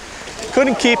it.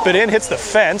 Couldn't keep it in, hits the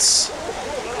fence.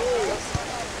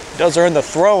 Does earn the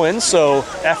throw in, so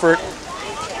effort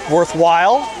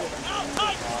worthwhile.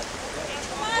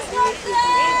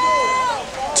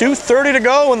 2:30 to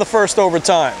go in the first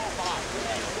overtime.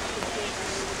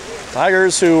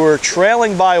 Tigers, who were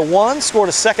trailing by 1, scored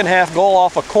a second half goal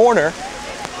off a corner.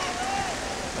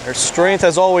 Their strength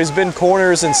has always been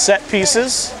corners and set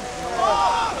pieces.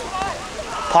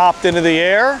 Popped into the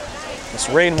air. This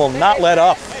rain will not let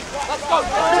up.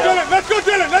 Let's go,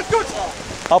 Dylan, let's go.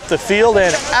 Up the field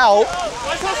and out.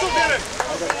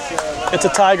 It's a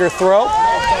Tiger throw.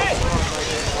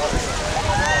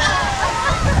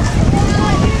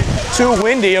 Too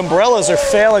windy. Umbrellas are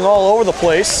failing all over the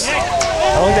place.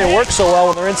 I don't think they work so well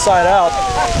when they're inside out.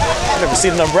 I've never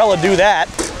seen an umbrella do that.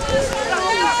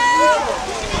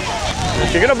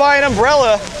 If you're gonna buy an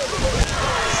umbrella,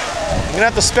 you're gonna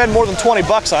have to spend more than 20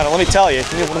 bucks on it, let me tell you.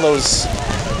 You need one of those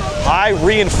high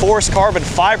reinforced carbon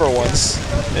fiber ones.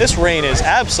 This rain is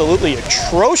absolutely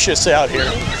atrocious out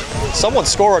here. Someone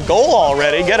score a goal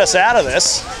already, get us out of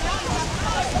this.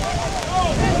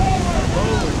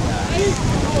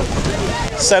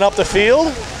 Sent up the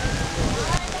field.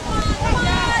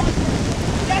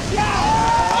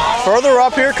 Further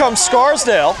up, here comes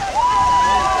Scarsdale.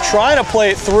 Trying to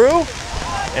play it through,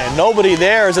 and nobody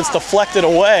there as it's deflected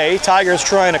away. Tigers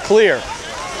trying to clear.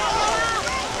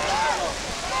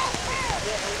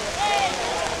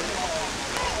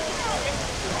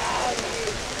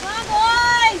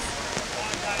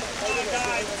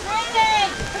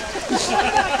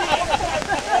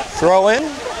 Throw in,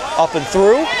 up and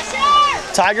through.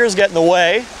 Tigers get in the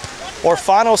way.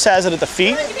 Orfanos has it at the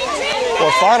feet.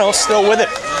 Orfanos still with it.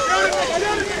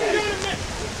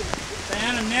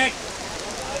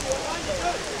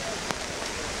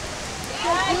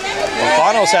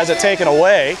 Orfanos has it taken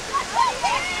away.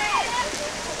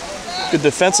 Good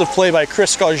defensive play by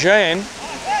Chris Gaugin.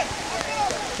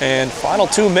 And final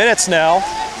 2 minutes now.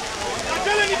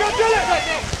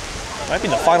 Might be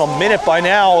the final minute by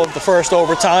now of the first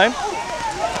overtime.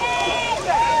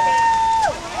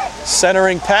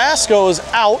 Centering pass goes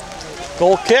out.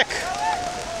 Goal kick.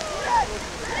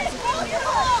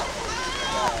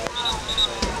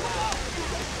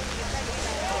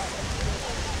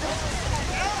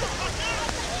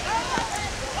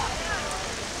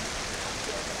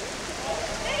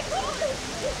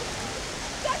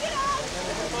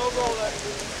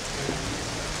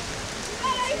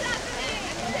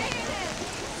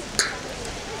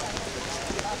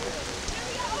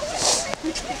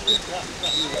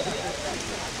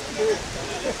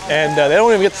 And they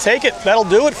don't even get to take it. That'll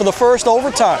do it for the first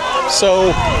overtime.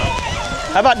 So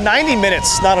how about 90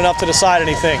 minutes? Not enough to decide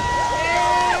anything.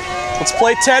 Let's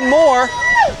play 10 more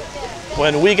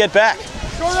when we get back.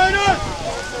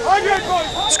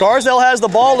 Scarsdale has the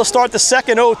ball to start the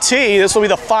second OT. This will be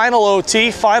the final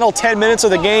OT, final 10 minutes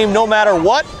of the game, no matter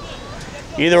what.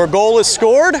 Either a goal is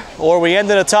scored or we end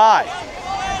in a tie.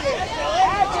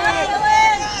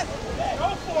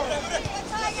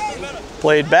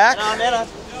 Played back.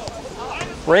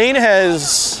 Rain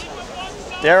has,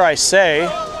 dare I say,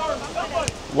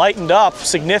 lightened up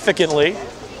significantly.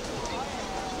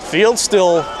 Field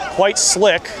still quite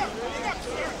slick.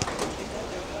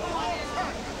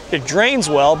 It drains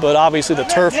well, but obviously the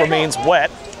turf remains wet.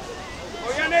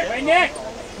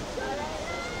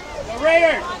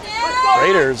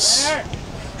 Raiders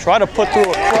try to put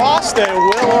through a cross. They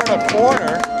will earn a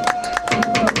corner.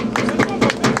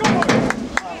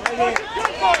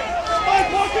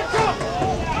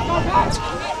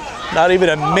 Not even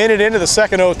a minute into the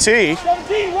second OT.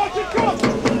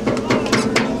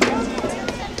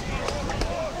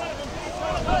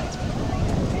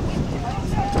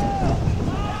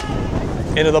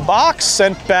 Into the box,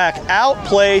 sent back out,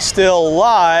 play still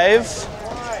live.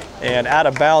 And out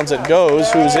of bounds it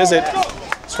goes. Whose is it?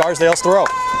 Scarsdale's throw.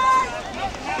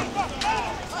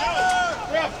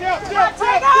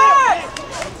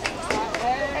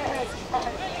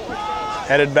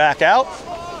 Headed back out.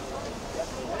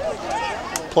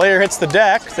 Player hits the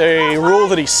deck. They rule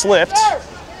that he slipped,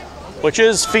 which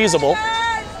is feasible.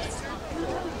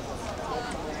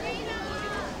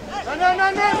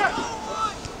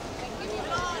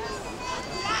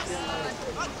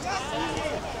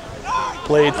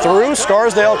 Played through.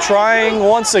 Scarsdale trying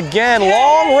once again.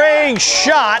 Long range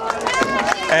shot.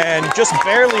 And just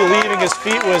barely leaving his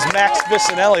feet was Max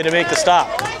Bisinelli to make the stop.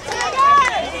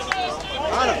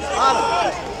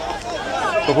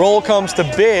 The roll comes to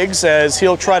Biggs as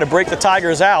he'll try to break the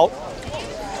Tigers out.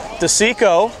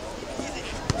 DeSico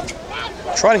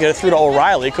trying to get it through to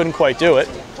O'Reilly. Couldn't quite do it.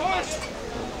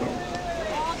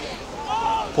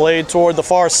 Played toward the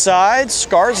far side.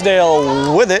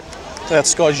 Scarsdale with it.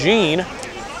 That's Scogine.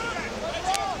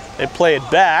 They play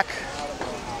it back.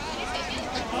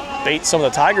 Bait some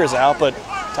of the Tigers out, but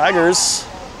Tigers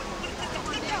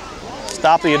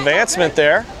stop the advancement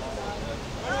there.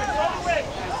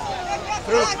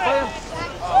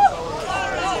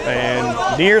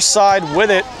 And near side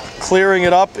with it, clearing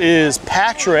it up is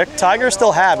Patrick. Tigers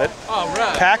still have it.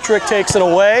 Patrick takes it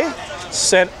away,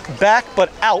 sent back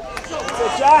but out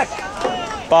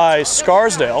by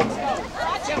Scarsdale.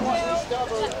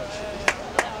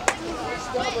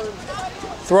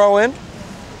 Throw in,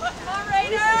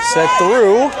 set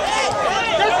through.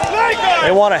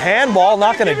 They want a handball,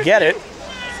 not going to get it.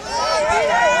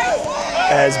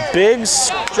 As Biggs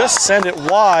just sent it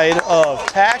wide of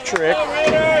Patrick.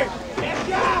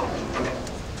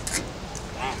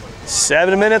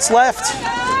 7 minutes left.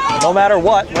 No matter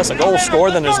what, unless a goal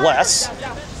scored, then there's less.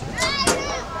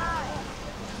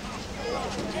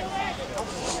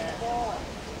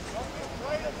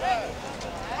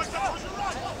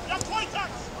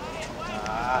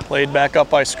 Played back up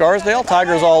by Scarsdale.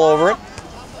 Tigers all over it.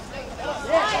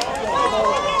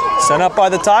 Sent up by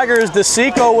the Tigers.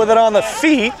 DeSico with it on the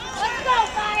feet.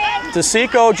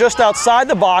 DeSico just outside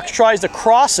the box, tries to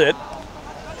cross it.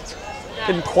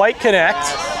 Didn't quite connect.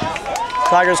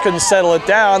 Tigers couldn't settle it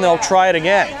down. They'll try it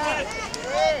again.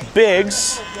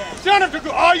 Biggs.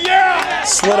 Oh, yeah!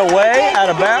 Slid away, out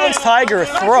of bounds. Tiger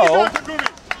throw.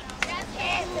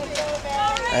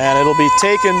 And it'll be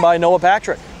taken by Noah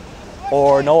Patrick.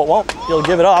 Or no, it won't. He'll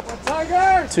give it up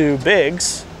to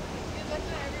Biggs.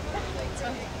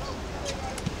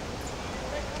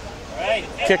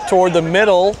 Kick toward the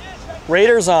middle.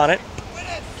 Raiders on it.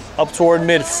 Up toward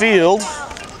midfield.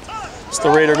 It's the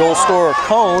Raider goal scorer,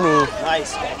 Cone, who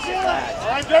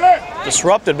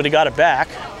disrupted, but he got it back.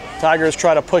 Tigers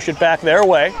try to push it back their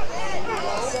way.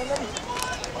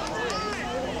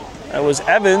 That was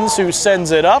Evans who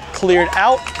sends it up, cleared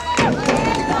out.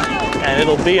 And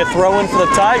it'll be a throw-in for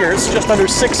the Tigers. Just under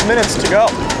 6 minutes to go.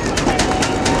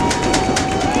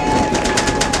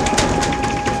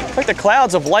 I think the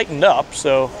clouds have lightened up,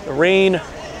 so the rain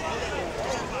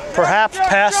perhaps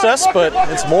passed us, but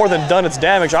it's more than done its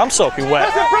damage. I'm soaking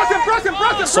wet.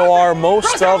 So are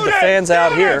most of the fans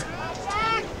out here.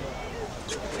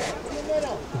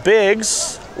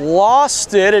 Biggs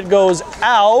lost it. It goes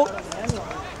out.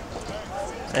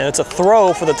 And it's a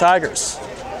throw for the Tigers.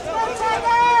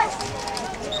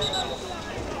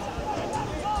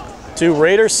 2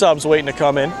 Raider subs waiting to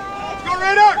come in.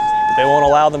 They won't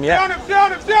allow them yet.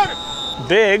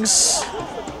 Biggs,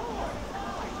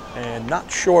 and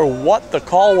not sure what the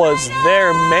call was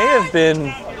there. May have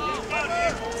been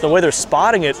the way they're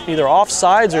spotting it, either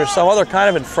offsides or some other kind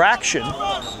of infraction. And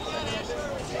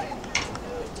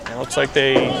it looks like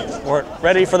they weren't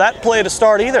ready for that play to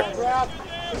start either.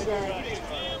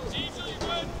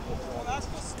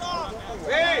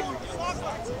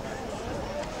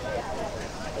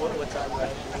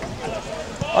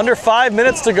 Under 5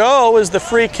 minutes to go as the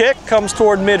free kick comes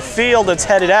toward midfield. It's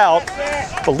headed out.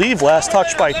 I believe last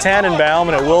touch by Tannenbaum,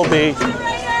 and it will be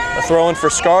a throw-in for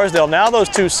Scarsdale. Now those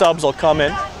 2 subs will come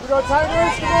in.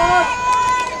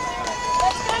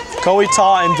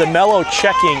 Koita and DeMello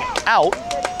checking out.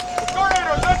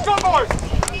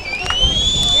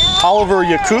 Oliver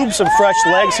Yakub, some fresh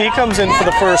legs. He comes in for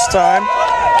the first time.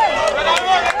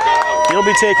 He'll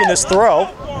be taking this throw.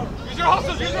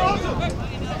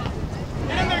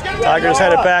 Tigers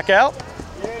head it back out.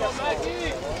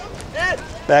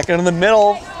 Back into the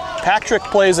middle. Patrick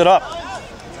plays it up.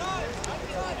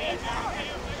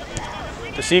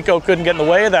 DeSico couldn't get in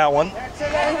the way of that one.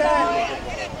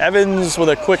 Evans with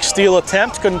a quick steal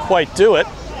attempt, couldn't quite do it.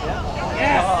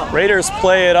 Raiders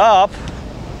play it up.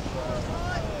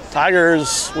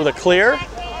 Tigers with a clear.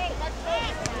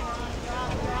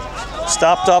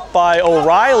 Stopped up by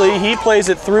O'Reilly. He plays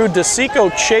it through.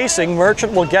 DeSico chasing.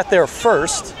 Merchant will get there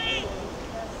first.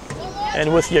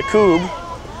 And with Yakub,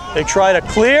 they try to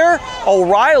clear.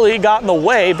 O'Reilly got in the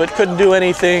way, but couldn't do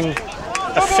anything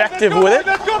effective with it.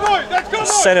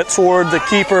 Sent it toward the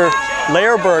keeper,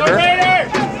 Lehrberger. And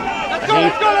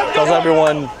he tells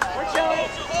everyone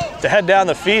to head down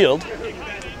the field.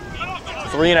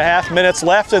 3.5 minutes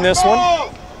left in this one.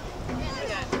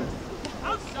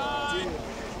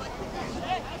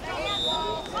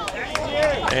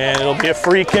 And it'll be a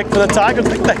free kick for the Tigers. I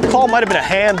think that call might have been a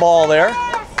handball there.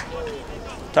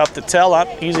 Tough to tell, not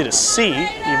easy to see,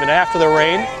 even after the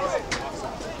rain.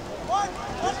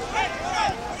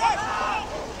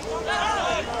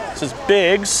 This is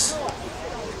Biggs.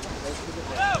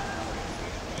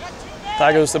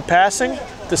 Tigers the passing.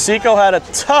 DeSico had a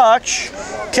touch,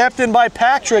 kept in by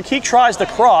Patrick. He tries to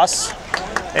cross,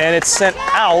 and it's sent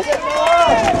out.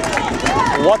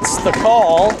 What's the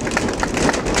call?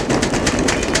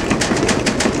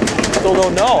 Still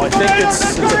don't know. I think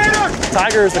it's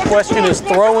Tigers. The question is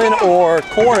throw-in or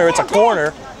corner. It's a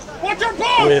corner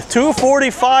with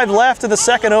 2:45 left in the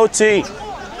second OT.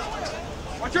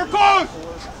 What's your pose?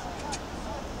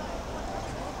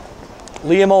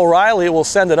 Liam O'Reilly will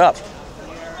send it up.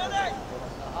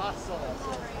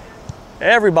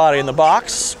 Everybody in the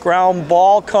box. Ground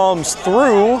ball comes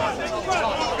through.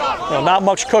 Well, not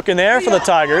much cooking there for the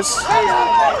Tigers.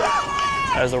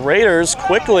 As the Raiders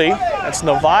quickly, that's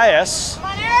Novias.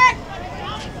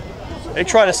 They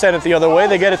try to send it the other way,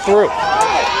 they get it through.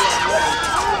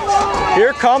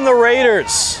 Here come the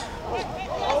Raiders.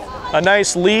 A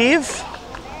nice leave.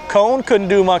 Cone couldn't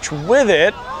do much with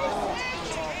it.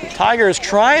 Tigers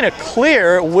trying to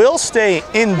clear, it will stay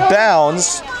in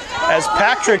bounds as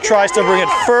Patrick tries to bring it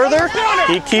further.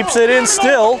 He keeps it in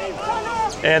still,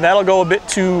 and that'll go a bit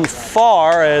too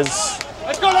far as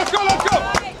Let's go, let's go, let's go.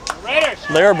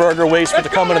 Lehrberger waits for it to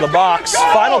come into the box.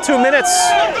 Final 2 minutes.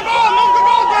 Move the ball,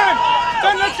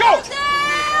 Ben, let's go.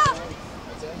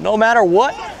 No matter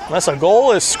what, unless a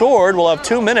goal is scored, we'll have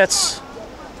 2 minutes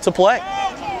to play.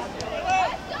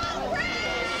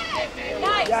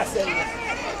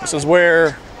 This is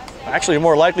where actually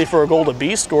more likely for a goal to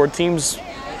be scored. Teams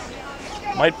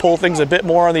might pull things a bit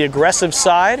more on the aggressive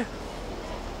side,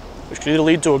 which could either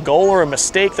lead to a goal or a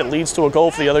mistake that leads to a goal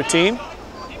for the other team.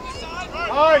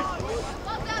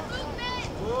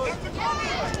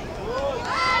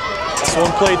 This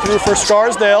one played through for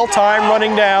Scarsdale. Time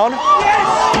running down.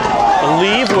 The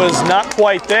lead was not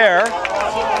quite there.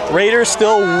 Raiders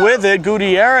still with it.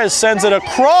 Gutierrez sends it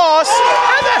across,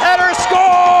 and the header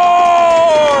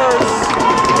scores!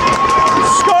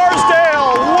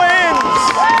 Scarsdale wins!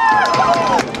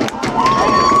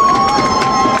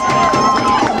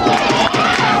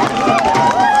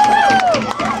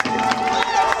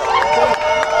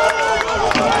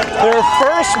 Their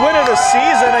first win of the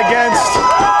season against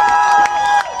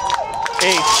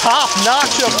a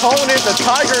top-notch opponent. The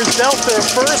Tigers dealt their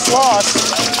first loss.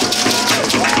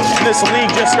 This league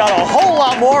just got a whole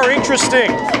lot more interesting.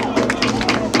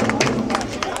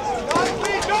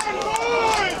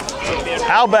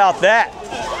 How about that?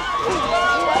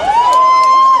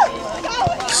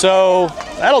 So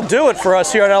that'll do it for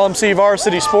us here on LMC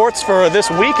Varsity Sports for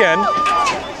this weekend.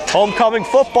 Homecoming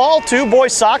football, 2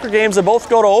 boys soccer games that both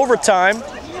go to overtime.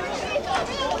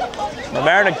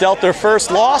 Mamaroneck dealt their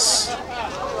first loss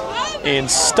in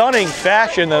stunning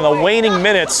fashion in the waning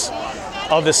minutes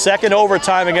of the second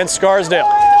overtime against Scarsdale.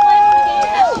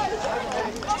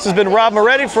 This has been Rob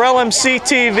Moretti for LMC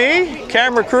TV.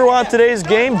 Camera crew on today's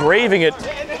game, braving it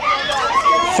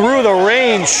through the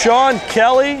rain. Sean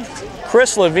Kelly,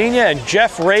 Chris Lavinia, and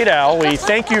Jeff Radow. We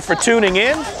thank you for tuning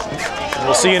in, and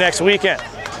we'll see you next weekend.